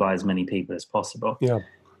seen by as many people as possible. Yeah.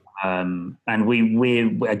 And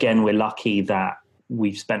we're lucky that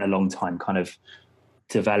we've spent a long time kind of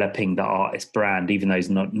developing the artist brand, even though he's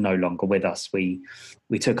no longer with us. We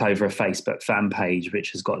took over a Facebook fan page,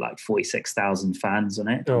 which has got like 46,000 fans on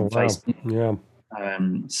it. Oh, on Facebook. Wow. Yeah.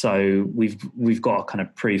 So we've got a kind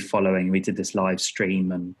of pre-following. We did this live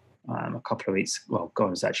stream and a couple of weeks. Well, God,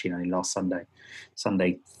 it was actually only last Sunday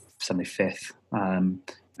 5th,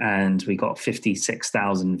 and we got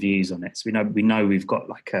 56,000 views on it. So we know we've got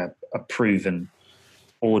like a proven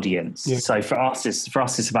audience. Yeah. So for us,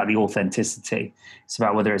 it's about the authenticity. It's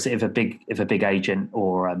about whether it's if a big agent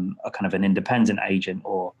or a kind of an independent agent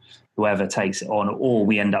or whoever takes it on, or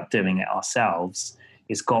we end up doing it ourselves.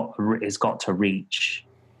 It's got to reach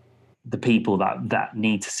the people that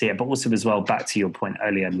need to see it, but also as well, back to your point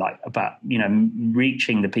earlier, like about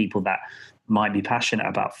reaching the people that might be passionate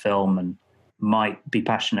about film and might be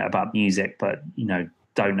passionate about music, but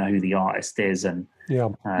don't know who the artist is. And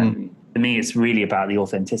for me, it's really about the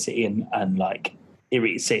authenticity and like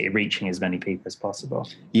reaching as many people as possible.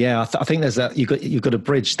 Yeah, I think there's that. You've got to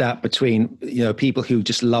bridge that between people who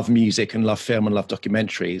just love music and love film and love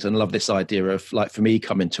documentaries and love this idea of, like, for me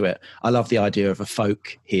coming to it, I love the idea of a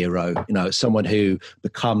folk hero. Someone who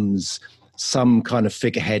becomes some kind of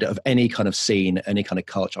figurehead of any kind of scene, any kind of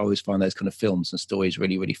culture. I always find those kind of films and stories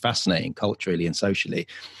really, really fascinating culturally and socially.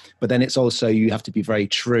 But then it's also, you have to be very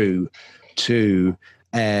true to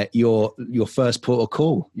your first port of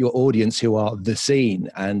call, your audience who are the scene.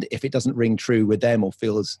 And if it doesn't ring true with them or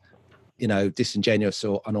feels, disingenuous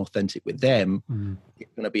or unauthentic with them,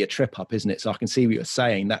 it's going to be a trip up, isn't it? So I can see what you're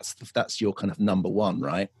saying. That's your kind of number one,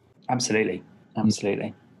 right? Absolutely.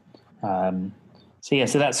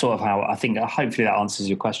 So that's sort of how I think, hopefully that answers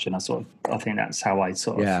your question. I think that's how I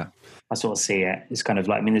sort of see it. It's kind of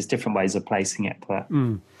like, there's different ways of placing it, but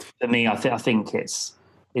for me, I think it's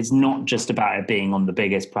not just about it being on the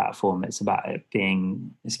biggest platform. It's about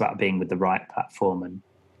being with the right platform.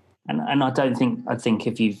 And I think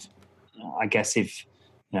if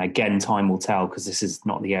again, time will tell, because this is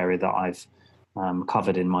not the area that I've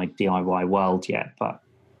covered in my DIY world yet. But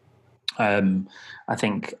I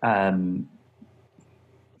think for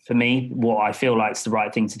me, what I feel like is the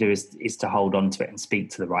right thing to do is to hold on to it and speak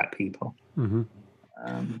to the right people. Mm-hmm.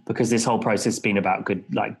 Because this whole process has been about good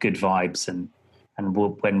vibes, and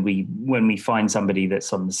when we find somebody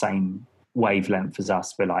that's on the same wavelength as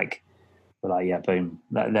us, we're like, yeah, boom,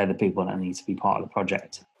 they're the people that need to be part of the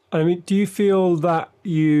project. I mean, do you feel that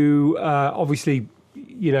you obviously,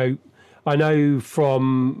 I know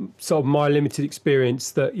from sort of my limited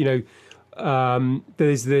experience that,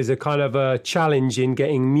 there's a kind of a challenge in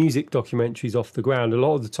getting music documentaries off the ground. A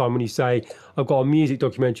lot of the time when you say, I've got a music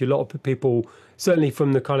documentary, a lot of people, certainly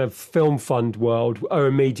from the kind of film fund world, are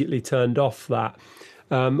immediately turned off that.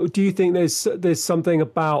 Do you think there's something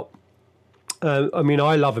about, I mean,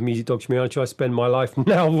 I love a music documentary. I try to spend my life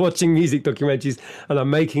now watching music documentaries, and I'm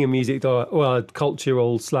making a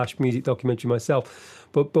cultural/music documentary myself.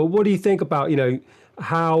 But what do you think about,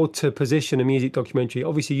 how to position a music documentary?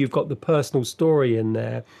 Obviously, you've got the personal story in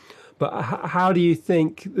there, but how do you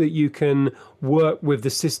think that you can work with the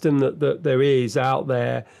system that there is out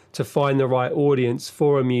there to find the right audience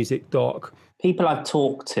for a music doc? People I've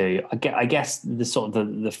talked to, I guess the sort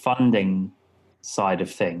of the funding side of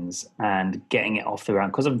things and getting it off the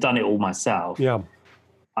ground, because I've done it all myself. Yeah,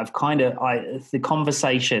 I've the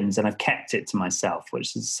conversations, and I've kept it to myself,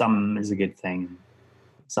 which some is a good thing,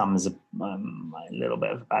 some is a little bit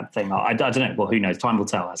of a bad thing. I don't know. Well, who knows? Time will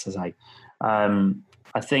tell, as I say.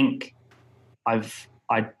 I think I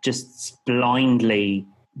just blind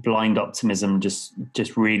optimism, just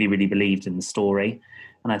really, really believed in the story,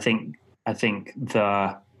 and I think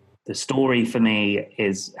the story for me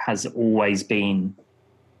has always been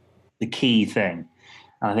the key thing.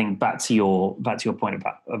 And I think back to your point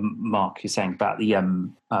about Mark, you're saying about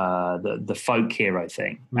the folk hero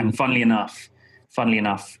thing. Mm. And funnily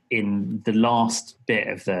enough, in the last bit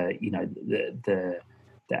of the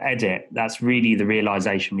edit, that's really the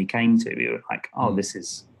realization we came to. We were like, this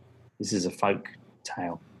is a folk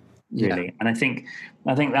tale, really. Yeah. And I think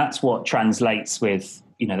that's what translates with.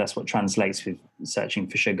 That's what translates with Searching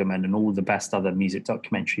for Sugarman and all the best other music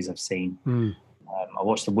documentaries I've seen. Mm. I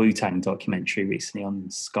watched the Wu-Tang documentary recently on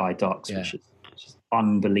Sky Docs, which is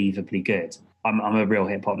unbelievably good. I'm a real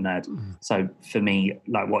hip hop nerd, so for me,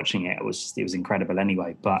 like watching it was incredible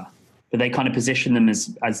anyway. But they kind of position them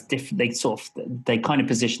as different. They kind of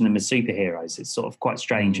position them as superheroes. It's sort of quite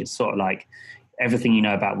strange. It's sort of like everything you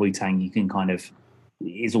know about Wu-Tang, you can kind of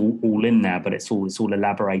is all in there, but it's all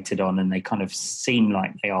elaborated on, and they kind of seem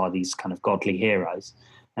like they are these kind of godly heroes.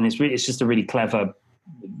 And it's just a really clever.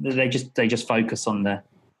 They just focus on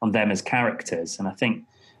them as characters, and I think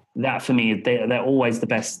that for me they're always the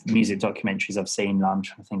best music documentaries I've seen. I'm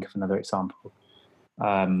trying to think of another example.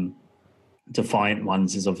 Defiant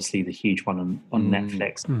Ones is obviously the huge one on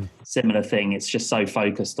Netflix. Similar thing. It's just so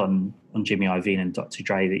focused on Jimmy Iovine and Dr.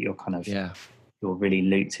 Dre that you're kind of you're really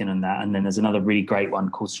looped in on that. And then there's another really great one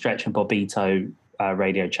called Stretch and Bobbito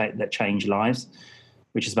Radio that Changed Lives,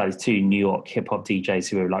 which is about these two New York hip hop DJs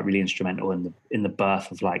who were like really instrumental in the birth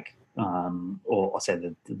of like, or I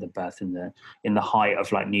said the birth in the height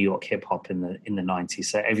of like New York hip hop in the 90s.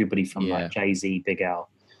 So everybody from like Jay-Z, Big L,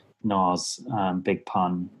 Nas, Big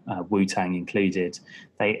Pun, Wu-Tang included,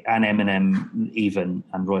 and Eminem even,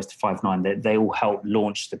 and Royce da 5'9", they all helped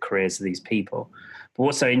launch the careers of these people. But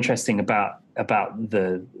what's so interesting about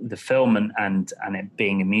the film and it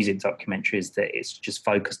being a music documentary is that it's just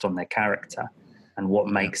focused on their character and what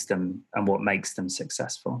makes them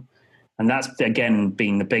successful. And that's again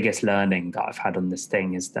been the biggest learning that I've had on this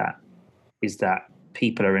thing is that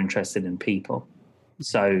people are interested in people.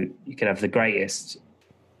 So you could have the greatest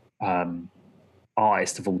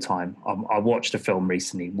artist of all time. I watched a film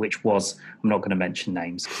recently, which was, I'm not going to mention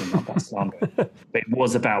names because I'm not that slanderous, but it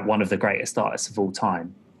was about one of the greatest artists of all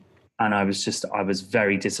time. And I was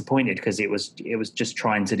very disappointed because it was just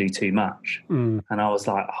trying to do too much. And I was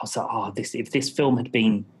like, if this film had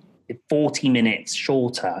been 40 minutes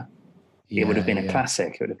shorter, it would have been a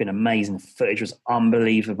classic. It would have been amazing. The footage was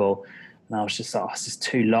unbelievable. And I was just like, it's just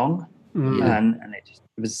too long. And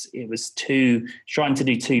it was too, trying to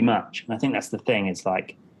do too much. And I think that's the thing. It's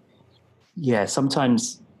like,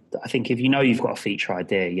 sometimes I think if you know you've got a feature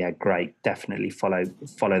idea, great, definitely follow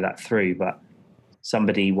that through. But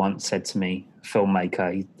somebody once said to me,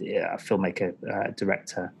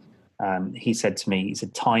 director, he said to me, he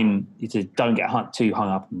said, don't get too hung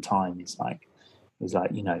up on time. He's like,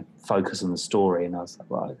 focus on the story. And I was like,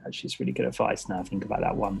 well, actually, it's really good advice. Now I think about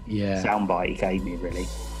that one soundbite he gave me, really.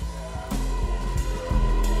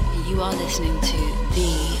 You are listening to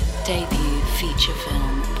the debut feature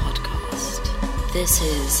film This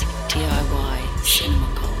is DIY Cinema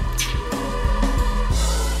Cult.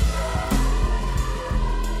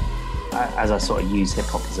 As I sort of use hip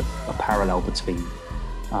hop as a parallel between,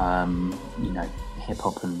 hip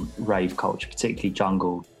hop and rave culture, particularly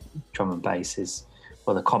jungle drum and bass,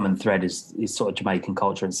 the common thread is sort of Jamaican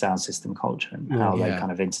culture and sound system culture and how they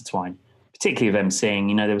kind of intertwine, particularly of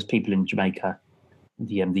MCing. There was people in Jamaica,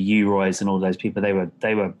 the U-Roys and all those people, they were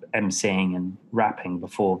MCing and rapping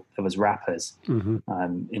before there was rappers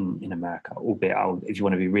in America, albeit if you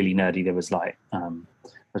want to be really nerdy, there was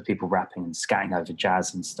people rapping and scatting over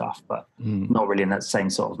jazz and stuff, but not really in that same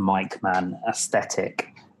sort of mic man aesthetic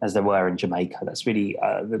as there were in Jamaica. That's really,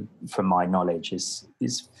 from my knowledge, is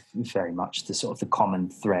very much the sort of the common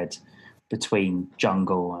thread between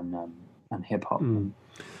jungle and hip hop.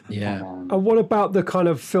 Yeah. And what about the kind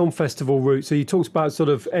of film festival route? So you talked about sort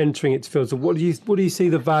of entering its field. So what do you see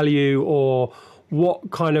the value, or what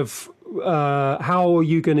kind of how are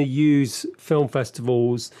you going to use film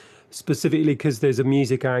festivals specifically, because there's a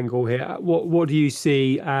music angle here? What do you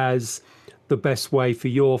see as the best way for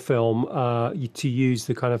your film to use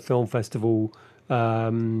the kind of film festival?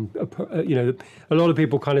 A lot of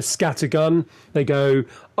people kind of scattergun. They go,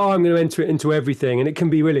 I'm going to enter it into everything, and it can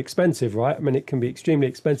be really expensive, right? I mean, it can be extremely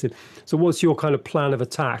expensive. So what's your kind of plan of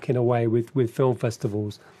attack in a way with film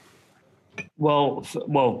festivals? Well,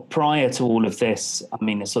 prior to all of this, I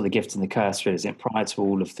mean, it's sort of the gift and the curse, really, isn't it? Prior to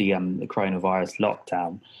all of the coronavirus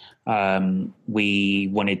lockdown, we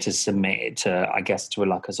wanted to submit it to a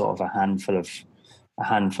sort of a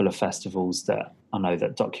handful of festivals that I know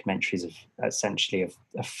that documentaries have essentially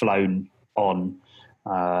have flown on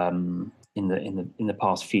in the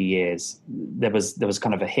past few years. There was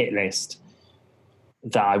kind of a hit list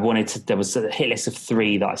that I wanted to. There was a hit list of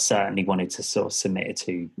 3 that I certainly wanted to sort of submit it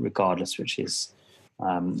to, regardless, which is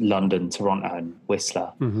London, Toronto, and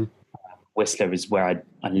Whistler. Whistler is where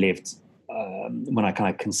I lived when I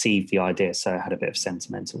kind of conceived the idea, so it had a bit of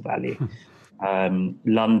sentimental value.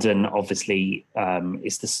 London, obviously,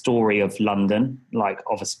 is the story of London, like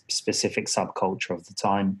of a specific subculture of the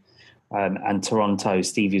time. And Toronto,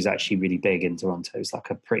 Stevie was actually really big in Toronto. He was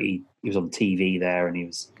he was on TV there, and he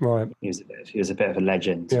was a bit of a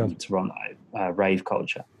legend in Toronto rave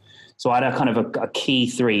culture. So I had a kind of a key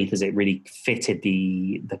 3 because it really fitted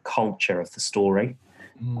the culture of the story.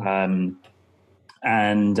 And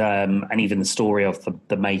even the story of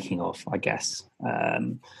the making of, I guess.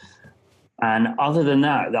 And other than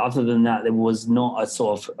that, there was not a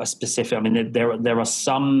sort of a specific. I mean, there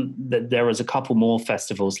is a couple more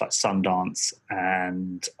festivals like Sundance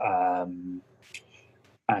and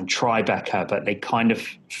Tribeca, but they kind of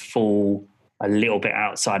fall a little bit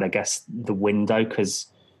outside, I guess, the window, because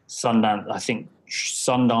Sundance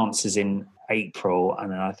is in April,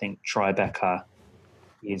 and then I think Tribeca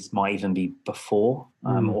might even be before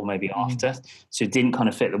or maybe after. So it didn't kind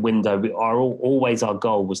of fit the window. Our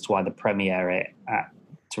goal was to either premiere it at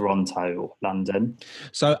Toronto or London.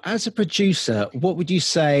 So as a producer, what would you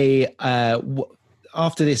say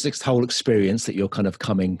after this whole experience that you're kind of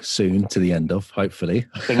coming soon to the end of, hopefully?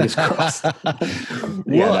 Fingers crossed.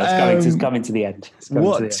 It's coming to the end.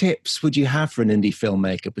 What tips would you have for an indie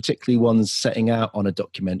filmmaker, particularly ones setting out on a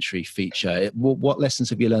documentary feature? What lessons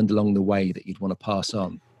have you learned along the way that you'd want to pass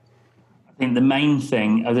on? I think the main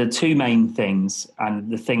thing, the 2 main things, and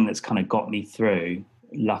the thing that's kind of got me through,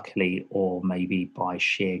 luckily, or maybe by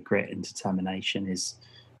sheer grit and determination, is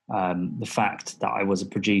the fact that I was a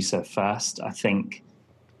producer first. I think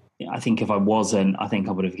if I wasn't, I think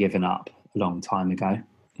I would have given up a long time ago.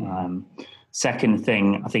 Second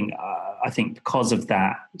thing, I think because of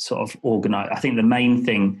that sort of I think the main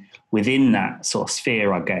thing within that sort of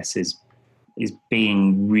sphere, I guess, is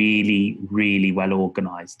being really, really well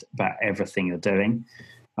organized about everything you're doing.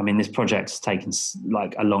 I mean, this project's taken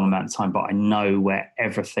like a long amount of time, but I know where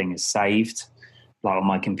everything is saved, like on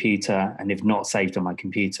my computer, and if not saved on my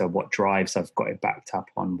computer, what drives I've got it backed up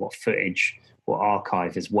on, what footage, what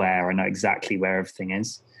archive is where. I know exactly where everything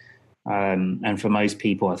is. And for most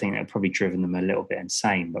people, I think that probably driven them a little bit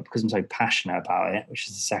insane. But because I'm so passionate about it, which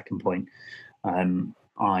is the second point,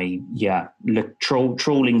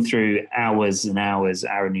 trawling through hours and hours,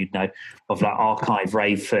 Aaron, you'd know, of like archive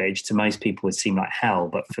rave footage to most people would seem like hell.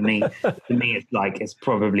 But for me, it's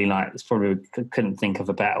probably couldn't think of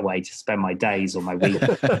a better way to spend my days or my week.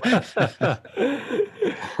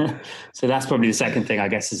 So that's probably the second thing, I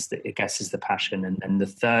guess, is the passion. And the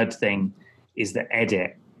third thing is the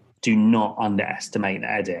edit. Do not underestimate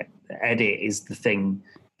the edit. The edit is the thing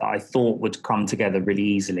that I thought would come together really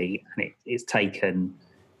easily, and it's taken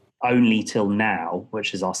only till now,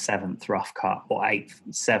 which is our 7th rough cut, or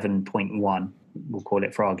 7.1, we'll call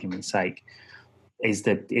it for argument's sake, is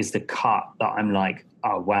the cut that I'm like,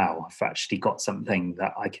 oh wow, I've actually got something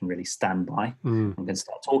that I can really stand by and can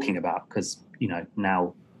start talking about, because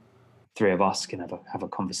now 3 of us can have a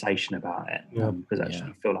conversation about it, because I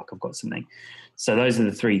actually feel like I've got something. So those are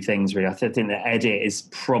the 3 things really. I think the edit is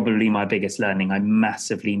probably my biggest learning. I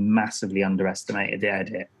massively underestimated the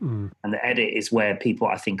edit, and the edit is where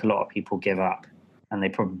I think a lot of people give up, and they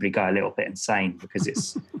probably go a little bit insane because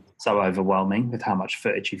it's so overwhelming with how much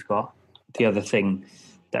footage you've got. The other thing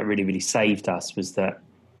that really, really saved us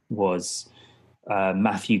was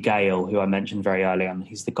Matthew Gale, who I mentioned very early on.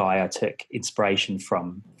 He's the guy I took inspiration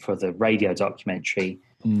from for the radio documentary.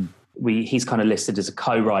 He's kind of listed as a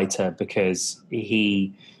co-writer because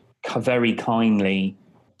he very kindly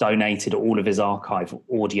donated all of his archive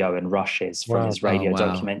audio and rushes from his radio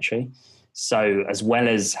documentary. So as well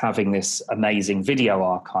as having this amazing video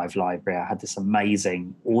archive library, I had this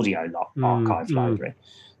amazing audio archive library.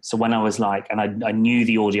 So when I was like, and I knew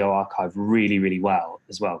the audio archive really, really well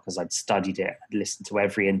as well, because I'd studied it, I'd listened to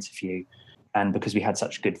every interview. And because we had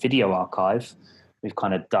such a good video archive, we've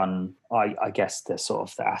kind of done, I guess, the sort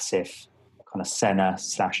of the ASIF kind of Senna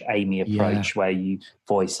 / Amy approach, where you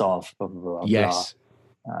voice off, blah, blah, blah, yes.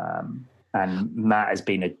 blah. And Matt has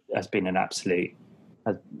been an absolute,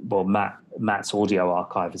 Matt's audio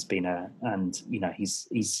archive has been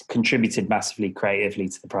he's contributed massively creatively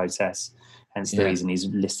to the process. Hence the reason he's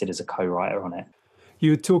listed as a co-writer on it.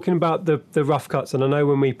 You were talking about the rough cuts, and I know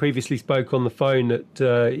when we previously spoke on the phone that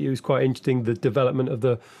it was quite interesting, the development of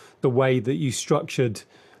the way that you structured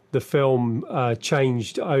the film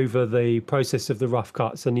changed over the process of the rough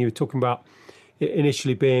cuts, and you were talking about it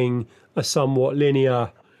initially being a somewhat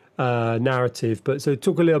linear narrative. But so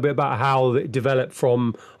talk a little bit about how it developed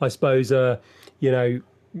from, I suppose, a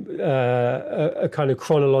kind of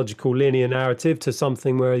chronological linear narrative to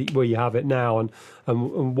something where you have it now, and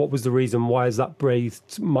what was the reason? Why has that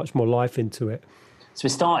breathed much more life into it? So we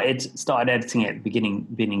started editing it at the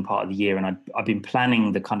beginning part of the year, and I've been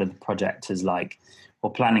planning the kind of the project as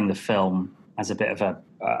planning the film as a bit of a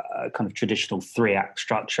kind of traditional 3-act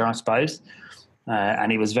structure, I suppose.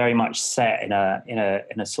 And it was very much set in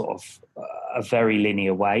a sort of a very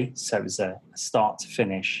linear way. So it was a start to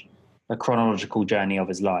finish, a chronological journey of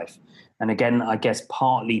his life. And again, I guess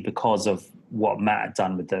partly because of what Matt had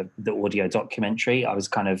done with the audio documentary, I was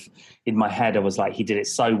kind of, in my head, I was like, he did it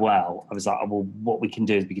so well. I was like, well, what we can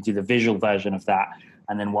do is we can do the visual version of that.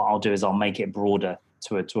 And then what I'll do is I'll make it broader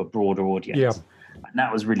to a broader audience. Yeah. And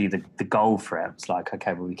that was really the goal for it. It's like,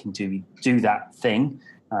 okay, well, we can do that thing,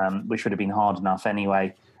 which would have been hard enough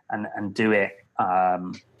anyway, and do it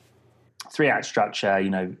 3-act structure,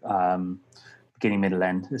 beginning, middle,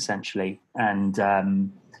 end, essentially.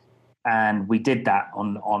 And we did that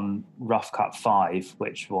on Rough Cut 5,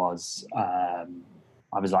 which was, I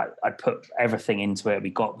was like, I put everything into it.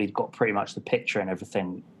 We'd got pretty much the picture and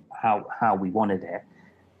everything, how we wanted it.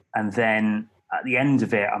 And then at the end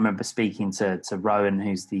of it, I remember speaking to Rowan,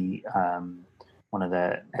 who's the one of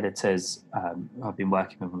the editors I've been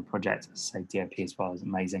working with on the project, say DOP as well, is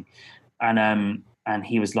amazing. And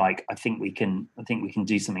he was like, I think we can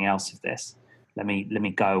do something else with this. Let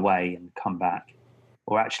me go away and come back.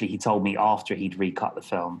 Or actually, he told me after he'd recut the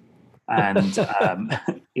film, and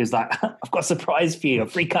he was like, "I've got a surprise for you.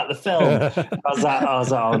 I've recut the film." I was like,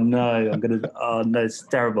 "Oh no, it's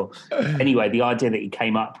terrible." Anyway, the idea that he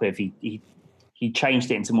came up with, he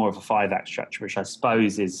changed it into more of a 5-act structure, which I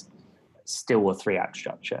suppose is still a 3-act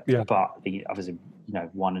structure. Yeah. But obviously,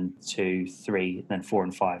 1 and 2, 3, then 4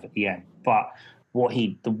 and 5 at the end. But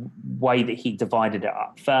the way that he divided it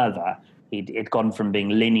up further, it'd gone from being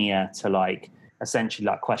linear to essentially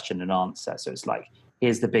question and answer. So it's like,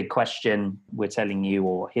 here's the big question we're telling you,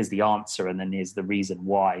 or here's the answer, and then here's the reason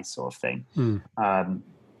why, sort of thing. And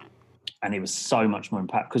it was so much more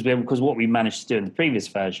impactful because what we managed to do in the previous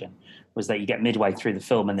version was that you get midway through the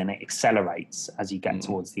film and then it accelerates as you get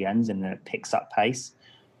towards the end, and then it picks up pace.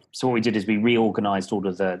 So what we did is we reorganized all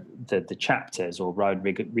of the chapters, or Rowan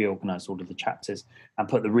reorganized all of the chapters and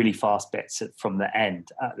put the really fast bits from the end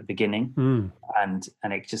at the beginning. And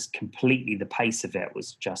it just completely, the pace of it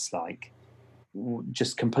was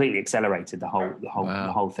just completely accelerated the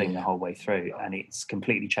whole thing the whole way through, and it's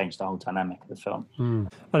completely changed the whole dynamic of the film. And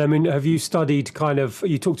I mean, have you studied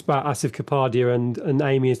you talked about Asif Kapadia and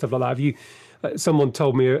Amy and stuff like that. Have you? Someone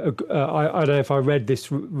told me, I don't know if I read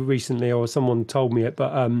this recently or someone told me it,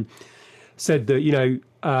 but said that,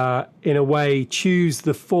 in a way, choose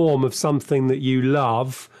the form of something that you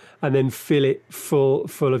love and then fill it full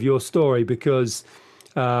of your story, because,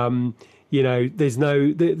 there's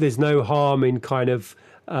no harm in kind of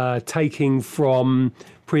taking from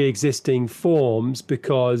pre-existing forms,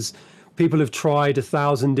 because people have tried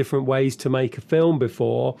 1,000 different ways to make a film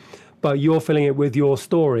before, but you're filling it with your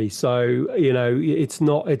story. So, it's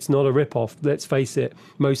not a rip-off. Let's face it,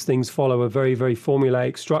 most things follow a very, very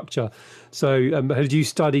formulaic structure. So have you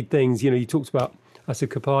studied things, you talked about, I said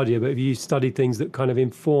Capadia, but have you studied things that kind of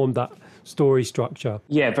informed that story structure?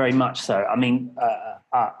 Yeah, very much so. I mean,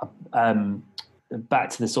 back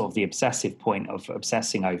to the sort of the obsessive point of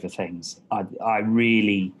obsessing over things, I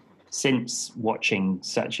really, since watching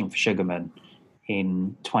Searching for Sugarman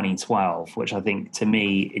in 2012, which I think to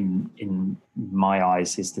me in my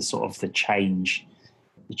eyes is the sort of the change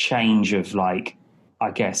of, like,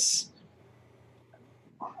 I guess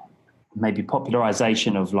maybe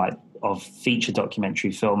popularization of feature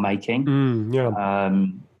documentary filmmaking.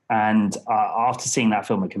 And after seeing that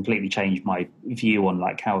film, it completely changed my view on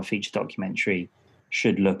like how a feature documentary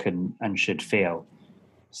should look and should feel.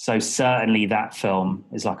 So certainly that film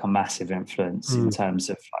is like a massive influence in terms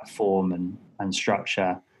of like form and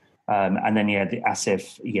structure. And then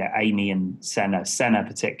Amy and Senna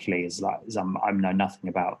particularly is like, I know nothing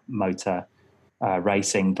about motor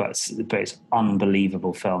racing, but it's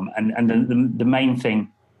unbelievable film. And the main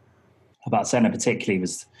thing about Senna particularly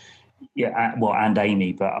was, and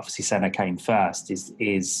Amy, but obviously Senna came first,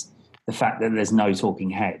 is the fact that there's no talking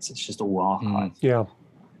heads. It's just all archive.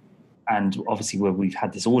 And obviously where we've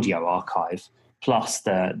had this audio archive plus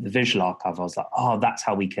the visual archive, I was like, that's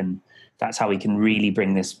how we can really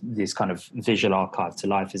bring this kind of visual archive to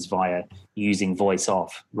life, is via using voice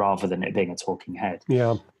off rather than it being a talking head.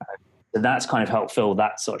 So that's kind of helped fill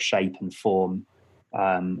that sort of shape and form.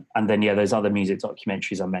 And then those other music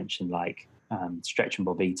documentaries I mentioned, like Stretch and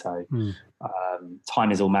Bobbito,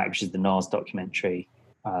 Time Is All Mac, which is the Nas documentary,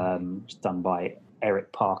 done by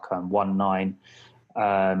Eric Parker and 1-9.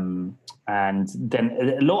 And then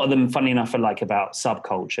a lot of them, funny enough, are like about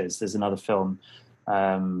subcultures. There's another film,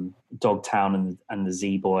 Dogtown and the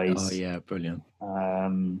Z Boys. Oh yeah, brilliant.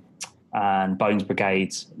 And Bones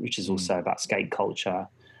Brigade, which is also about skate culture.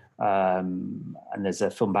 And there's a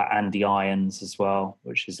film about Andy Irons as well,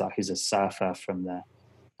 which is like, who's a surfer from the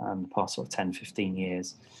past sort of 10, 15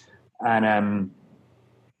 years. And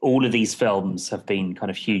all of these films have been kind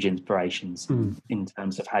of huge inspirations in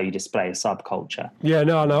terms of how you display a subculture. Yeah,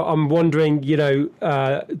 no, I'm wondering,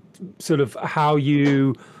 sort of how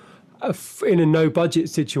you, in a no budget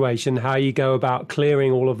situation, how you go about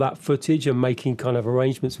clearing all of that footage and making kind of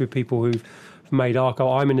arrangements with people who've made archive.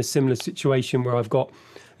 I'm in a similar situation where I've got,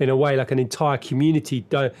 in a way, like an entire community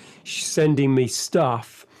sending me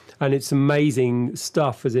stuff, and it's amazing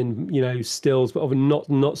stuff, as in, stills, but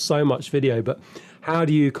not so much video. But how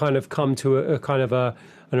do you kind of come to a kind of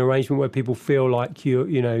an arrangement where people feel like you're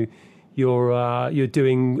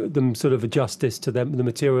doing them sort of a justice to the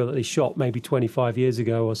material that they shot maybe 25 years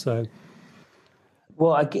ago or so?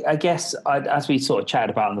 Well, I guess as we sort of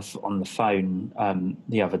chatted about on the phone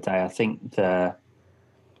the other day, I think the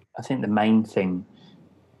main thing,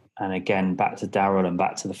 and again back to Daryl and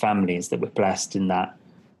back to the family, is that we're blessed in that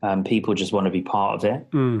people just want to be part of it.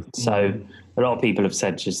 So a lot of people have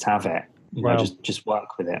said, just have it. Just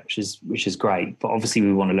work with it, which is great. But obviously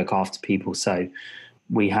we want to look after people, so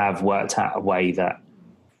we have worked out a way that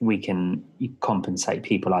we can compensate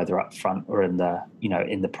people either up front or in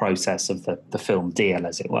the process of the film deal,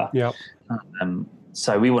 as it were.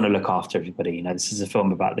 So we want to look after everybody. This is a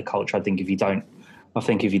film about the culture. I think if you don't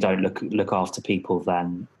look after people,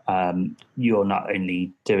 then you're not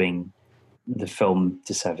only doing the film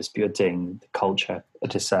disservice, but you're doing the culture a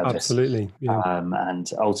disservice. Absolutely. Yeah.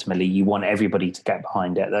 And ultimately you want everybody to get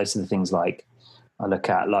behind it. Those are the things like I look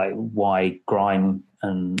at, like why grime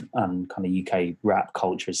and kind of UK rap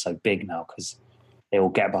culture is so big now, because they all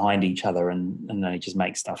get behind each other and they just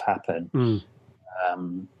make stuff happen.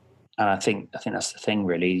 And I think that's the thing,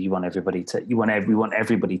 really. You want everybody to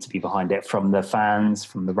be behind it, from the fans,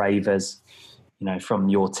 from the ravers, from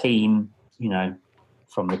your team,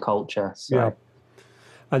 from the culture. So. Yeah.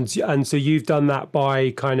 And so you've done that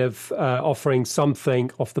by kind of offering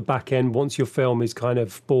something off the back end once your film is kind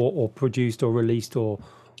of bought or produced or released or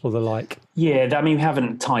the like. Yeah, I mean, we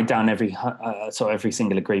haven't tied down every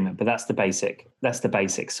single agreement, but that's the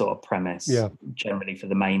basic sort of premise. Yeah. Generally for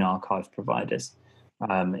the main archive providers.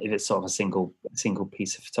 If it's sort of a single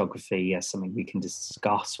piece of photography, yes, something we can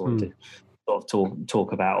discuss or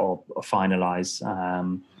talk about or finalize.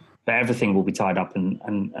 But everything will be tied up and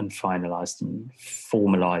finalised and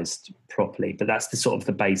formalised properly. But that's the sort of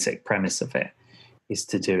the basic premise of it, is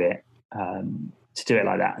to do it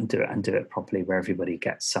like that and do it properly, where everybody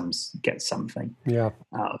gets something out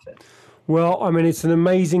of it. Well, I mean, it's an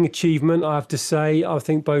amazing achievement, I have to say. I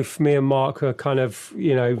think both me and Mark are kind of,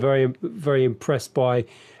 very, very impressed by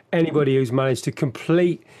anybody who's managed to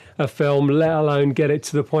complete a film, let alone get it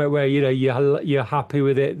to the point where, you know, you're happy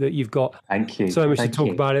with it, that you've got so much to talk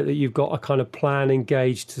about it, that you've got a kind of plan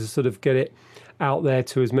engaged to sort of get it out there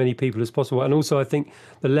to as many people as possible. And also I think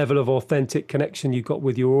the level of authentic connection you've got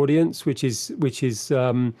with your audience, which is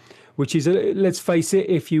let's face it,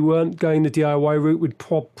 if you weren't going the DIY route, would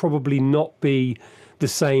probably not be the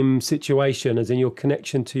same situation, as in your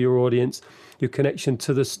connection to your audience, your connection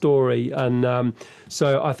to the story. And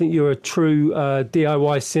so I think you're a true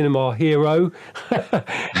DIY cinema hero.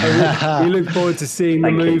 We look forward to seeing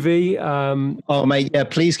the movie. Oh, mate, yeah,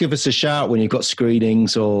 please give us a shout when you've got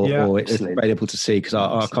screenings or it's available to see, because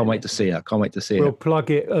I can't wait to see it. We'll plug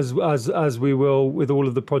it as we will with all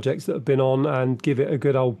of the projects that have been on, and give it a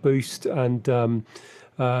good old boost. And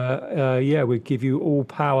we give you all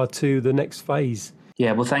power to the next phase.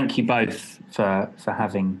 Yeah, well, thank you both for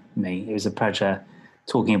having me. It was a pleasure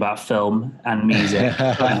talking about film and music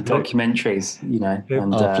and documentaries, you know.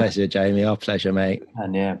 And, our pleasure, Jamie. Our pleasure, mate.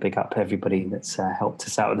 And yeah, big up everybody that's helped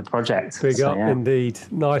us out with the project. Big up indeed.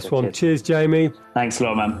 Nice one. Cheers, Jamie. Thanks a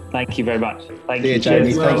lot, man. Thank you very much. Thank you,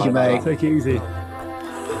 Jamie. Thank you, mate. Take it easy.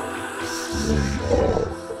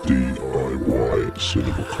 DIY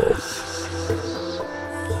Cinema Cast.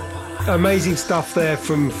 Amazing stuff there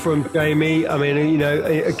from Jamie. I mean, you know,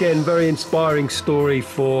 again, very inspiring story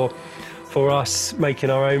for us making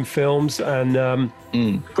our own films, and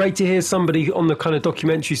great to hear somebody on the kind of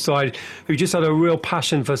documentary side who just had a real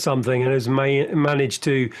passion for something and has managed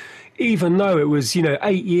to, even though it was, you know,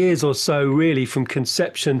 8 years or so really from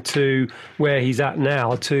conception to where he's at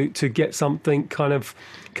now, to get something kind of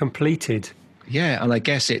completed. Yeah, and I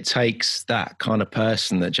guess it takes that kind of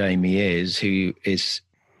person that Jamie is, who is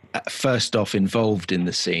first off involved in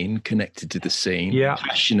the scene, connected to the scene,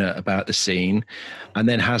 passionate about the scene, and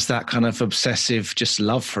then has that kind of obsessive just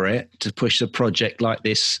love for it to push a project like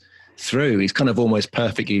this through. He's kind of almost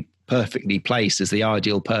perfectly placed as the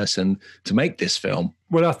ideal person to make this film.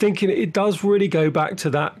 Well, I think it does really go back to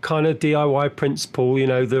that kind of DIY principle, you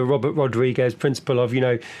know, the Robert Rodriguez principle of, you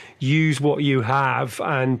know, use what you have,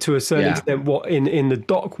 and to a certain extent what in the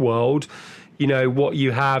doc world, you know, what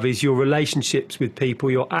you have is your relationships with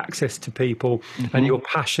people, your access to people, and your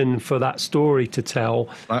passion for that story to tell.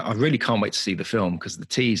 I really can't wait to see the film, because the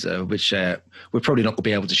teaser, which we're probably not going to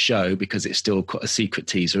be able to show because it's still a secret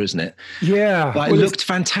teaser, isn't it? Yeah. But it looked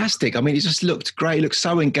fantastic. I mean, it just looked great. It looked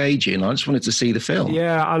so engaging. I just wanted to see the film.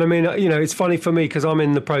 Yeah. And I mean, you know, it's funny for me because I'm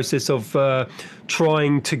in the process of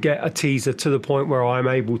trying to get a teaser to the point where I'm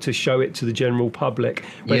able to show it to the general public.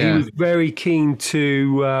 But he was very keen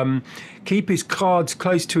to keep his cards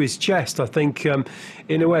close to his chest. I think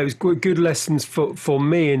in a way it was good lessons for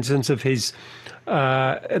me in terms of his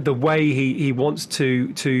the way he wants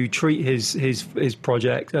to treat his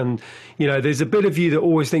project. And you know, there's a bit of you that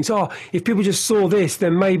always thinks, oh, if people just saw this,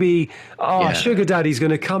 then maybe Sugar Daddy's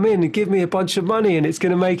going to come in and give me a bunch of money and it's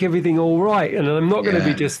going to make everything all right, and I'm not going to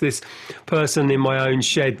be just this person in my own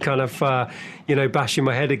shed kind of you know, bashing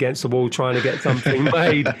my head against the wall trying to get something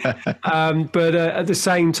made. But at the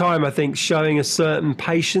same time, I think showing a certain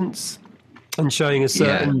patience and showing a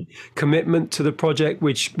certain commitment to the project,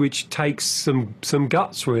 which takes some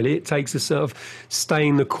guts, really. It takes a sort of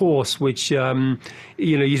staying the course, which, you know,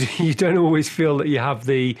 you don't always feel that you have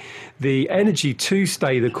the energy to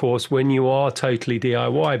stay the course when you are totally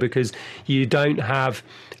DIY, because you don't have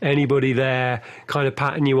anybody there kind of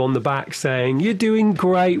patting you on the back saying, you're doing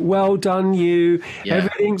great, well done you,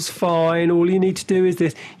 everything's fine, all you need to do is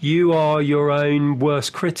this. You are your own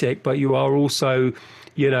worst critic, but you are also,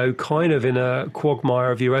 you know, kind of in a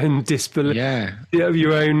quagmire of your own disbelief, of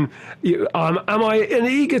your own, am I an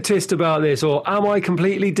egotist about this, or am I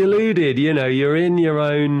completely deluded? You know, you're in your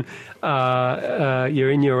own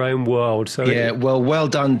world. So well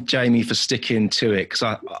done, Jamie, for sticking to it, because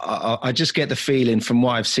I just get the feeling from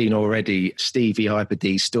what I've seen already, Stevie Hyper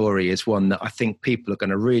D's story is one that I think people are going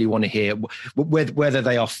to really want to hear, whether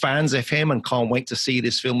they are fans of him and can't wait to see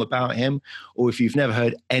this film about him, or if you've never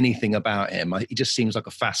heard anything about him. He just seems like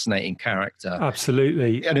a fascinating character.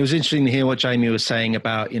 Absolutely. And it was interesting to hear what Jamie was saying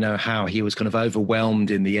about, you know, how he was kind of overwhelmed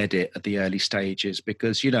in the edit at the early stages,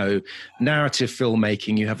 because, you know, narrative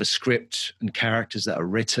filmmaking, you have a script and characters that are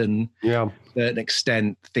written. To a certain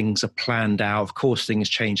extent, things are planned out. Of course, things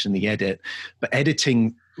change in the edit, but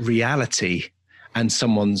editing reality and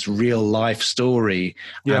someone's real life story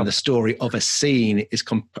and the story of a scene is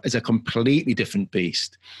a completely different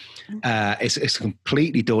beast. It's a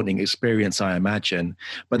completely daunting experience, I imagine.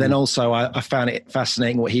 But then also I found it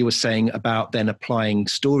fascinating what he was saying about then applying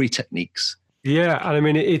story techniques Yeah, and I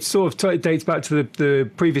mean, it sort of it dates back to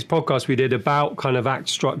the previous podcast we did about kind of act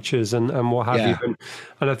structures and what have you.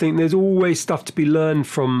 And I think there's always stuff to be learned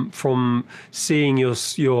from seeing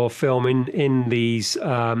your film in these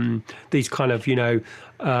kind of,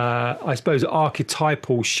 I suppose,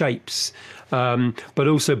 archetypal shapes, but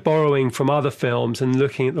also borrowing from other films and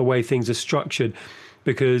looking at the way things are structured,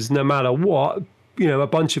 because no matter what, a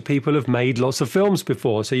bunch of people have made lots of films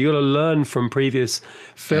before. So you got to learn from previous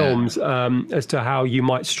films as to how you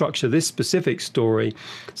might structure this specific story.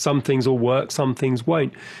 Some things will work, some things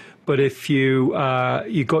won't. But if you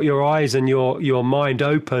got your eyes and your mind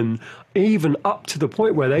open, even up to the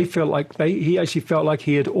point where he actually felt like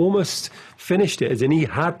he had almost finished it, as in he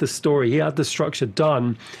had the story, he had the structure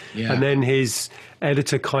done, and then his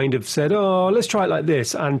editor kind of said, "Oh, let's try it like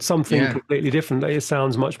this," and something completely different that it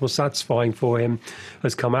sounds much more satisfying for him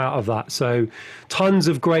has come out of that. So, tons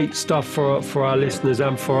of great stuff for our listeners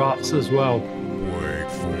and for us as well.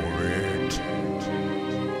 Wait for it.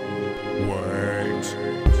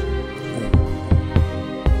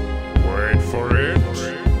 Wait for it.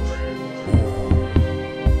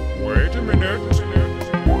 Wait a minute.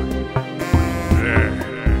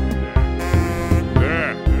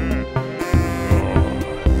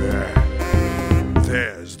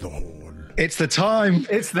 There's the horn. It's the time.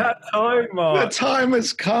 It's that time, Mark. The time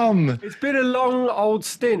has come. It's been a long old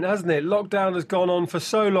stint, hasn't it? Lockdown has gone on for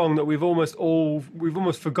so long that we've almost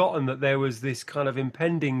forgotten that there was this kind of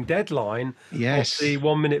impending deadline of the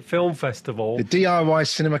 1 Minute Film Festival. The DIY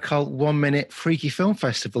Cinema Cult 1 Minute Freaky Film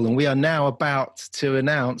Festival, and we are now about to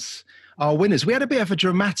announce our winners. We had a bit of a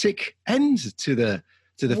dramatic end to the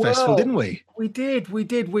festival, didn't we? We did.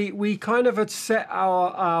 We kind of had set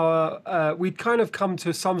we'd kind of come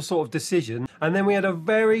to some sort of decision, and then we had a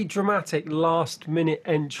very dramatic last minute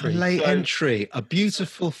entry. Entry, a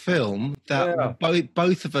beautiful film that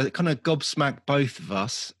both of us kind of gobsmacked both of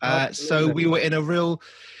us. So we were in a real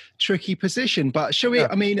tricky position, but shall we?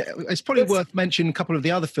 I mean, it's probably worth mentioning a couple of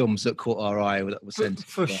the other films that caught our eye that were sent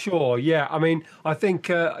for sure. Yeah, I mean, I think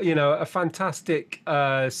a fantastic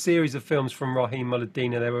series of films from Raheem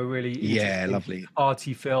Mulladina. They were really lovely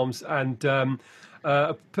arty films, and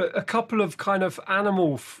a couple of kind of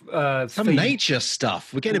animal some nature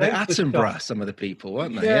stuff. We're getting a bit Attenborough, some of the people,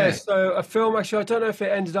 weren't they? Yeah, so a film, actually, I don't know if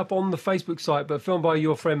it ended up on the Facebook site, but a film by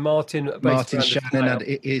your friend Martin Shannon.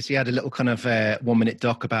 He had a little kind of 1 minute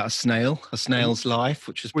doc about a snail's life,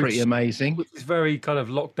 which was pretty amazing. Which is very kind of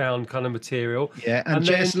lockdown kind of material. Yeah, and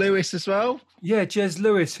Jez Lewis as well. Yeah, Jez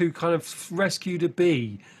Lewis, who kind of rescued a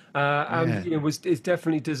bee. Is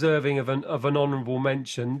definitely deserving of an honourable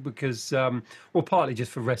mention because, partly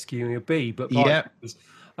just for rescuing a bee, but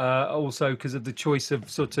also because of the choice of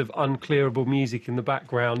sort of unclearable music in the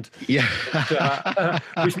background,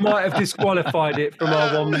 which might have disqualified it from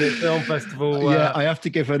our 1 Minute Film Festival. I have to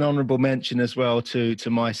give an honourable mention as well to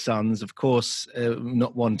my sons, of course,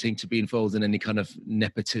 not wanting to be involved in any kind of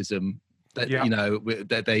nepotism. That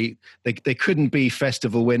they couldn't be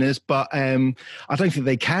festival winners, but I don't think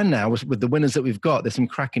they can now with the winners that we've got. There's some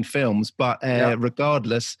cracking films, but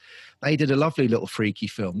regardless, they did a lovely little freaky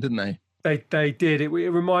film, didn't they? They did. It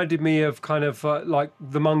reminded me of kind of like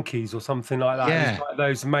The Monkees or something like that. Yeah. It was like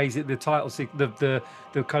those amazing, the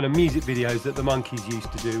kind of music videos that the Monkees used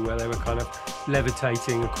to do, where they were kind of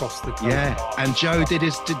levitating across the country. Yeah, and Joe did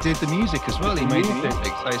the music as well. He made the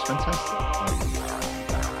music, so it's fantastic.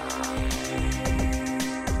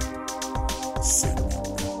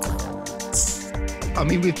 I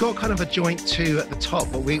mean, we've got kind of a joint two at the top,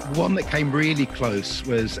 but one that came really close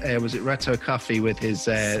was it Reto Cuffy with his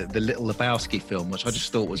The Little Lebowski film, which I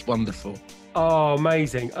just thought was wonderful. Oh,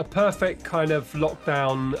 amazing. A perfect kind of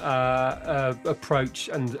lockdown approach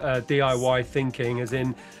and DIY thinking, as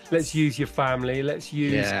in, let's use your family, let's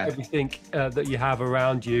use everything that you have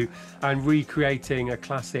around you, and recreating a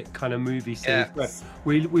classic kind of movie scene. Yeah.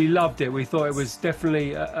 We loved it. We thought it was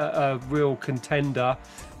definitely a real contender,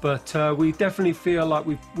 but we definitely feel like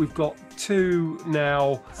we've got two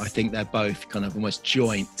now. I think they're both kind of almost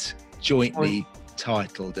jointly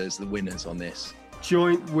titled as the winners on this.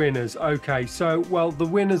 Joint winners. Okay, so the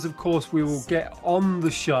winners, of course, we will get on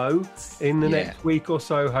the show in the next week or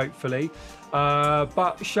so, hopefully.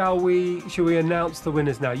 But shall we announce the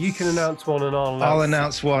winners now? You can announce one, and I'll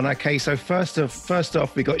announce one. Okay, so first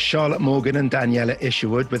off, we got Charlotte Morgan and Daniela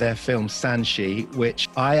Isherwood with their film Sanshi, which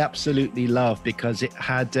I absolutely love because it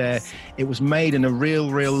was made in a real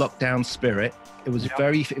lockdown spirit. It was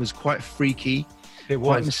it was quite freaky,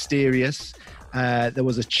 quite mysterious. There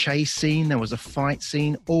was a chase scene, there was a fight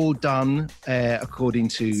scene, all done according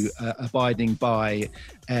to abiding by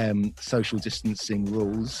social distancing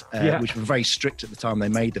rules, which were very strict at the time they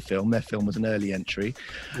made the film. Their film was an early entry,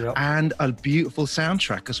 and a beautiful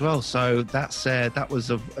soundtrack as well. So that was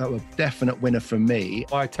a definite winner for me.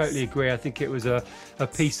 I totally agree. I think it was a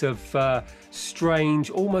piece of strange,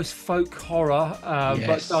 almost folk horror,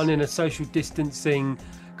 but done in a social distancing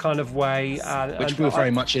kind of way, which we're very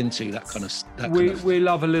much into. That kind of we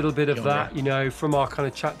love a little bit of genre. That, you know, from our kind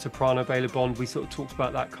of chat to Prana Bela Bond, we sort of talked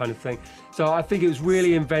about that kind of thing. So I think it was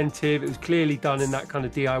really inventive. It was clearly done in that kind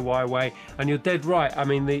of DIY way, and you're dead right. I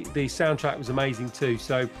mean, the soundtrack was amazing too.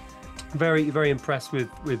 So very, very impressed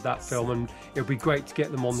with that film, and it would be great to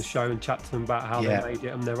get them on the show and chat to them about how they made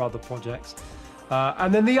it and their other projects.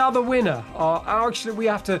 And then the other winner, actually, we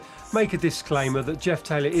have to make a disclaimer that Jeff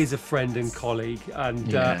Taylor is a friend and colleague,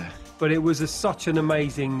 and but it was such an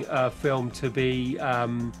amazing film to be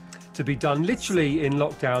done literally in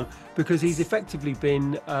lockdown, because he's effectively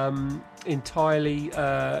been entirely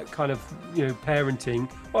kind of, you know,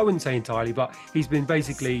 parenting. Well, I wouldn't say entirely, but he's been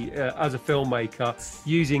basically as a filmmaker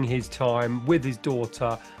using his time with his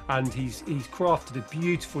daughter, and he's crafted a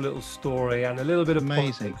beautiful little story and a little bit of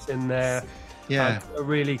politics in there. Yeah, a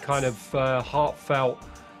really kind of heartfelt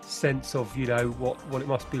sense of, you know, what it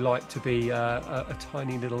must be like to be a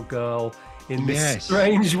tiny little girl in this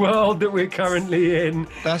strange world that we're currently in.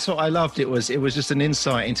 That's what I loved. It was just an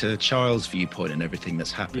insight into the child's viewpoint and everything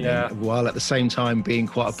that's happening, while at the same time being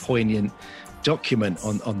quite a poignant document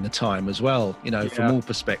on the time as well, you know, from all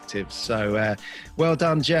perspectives. So well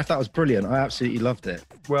done, Jeff. That was brilliant. I absolutely loved it.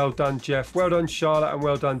 Well done, Jeff. Well done, Charlotte, and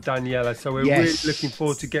well done, Daniela. So we're really looking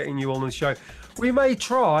forward to getting you on the show. We may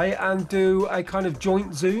try and do a kind of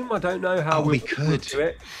joint Zoom. I don't know how we could do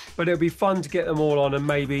it, but it'll be fun to get them all on, and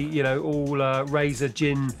maybe, you know, all raise a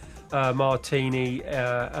gin martini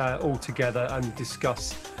all together and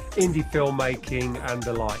discuss indie filmmaking and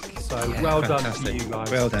the like. So well done to you guys.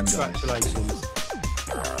 Well done, congratulations.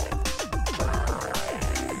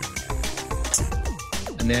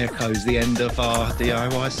 And there goes the end of our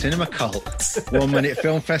DIY Cinema Cult 1 Minute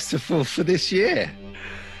Film Festival for this year.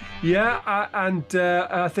 Yeah, and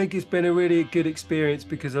I think it's been a really good experience,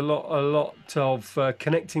 because a lot of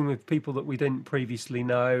connecting with people that we didn't previously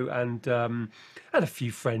know, and a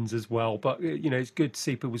few friends as well. But, you know, it's good to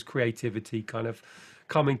see people's creativity kind of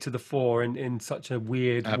coming to the fore in such a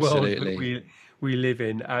weird world that we live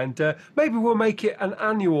in. And maybe we'll make it an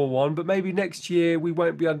annual one, but maybe next year we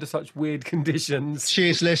won't be under such weird conditions.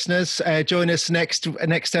 Cheers, listeners. Join us next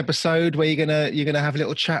episode, where you're gonna have a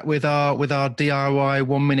little chat with our DIY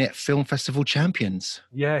 1 Minute Film Festival champions.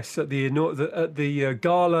 Yes, at the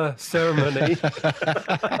gala ceremony.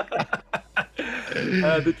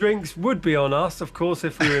 The drinks would be on us, of course,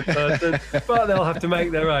 if we were in person, but they'll have to make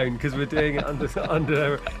their own, because we're doing it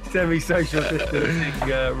under semi-social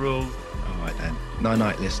distancing rules. All right then.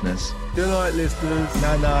 Night, listeners. Good night, listeners.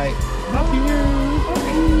 Night. Love you.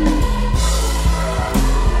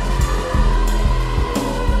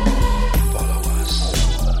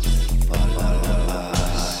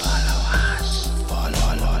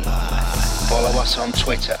 Follow us on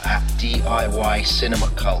Twitter at DIY Cinema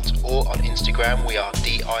Cult, or on Instagram we are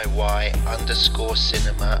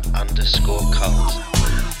DIY_cinema_cult.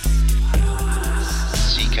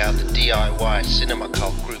 Seek out the DIY Cinema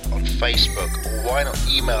Cult group on Facebook, or why not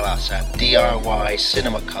email us at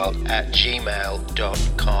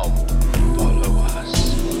DIYcinemacult@gmail.com.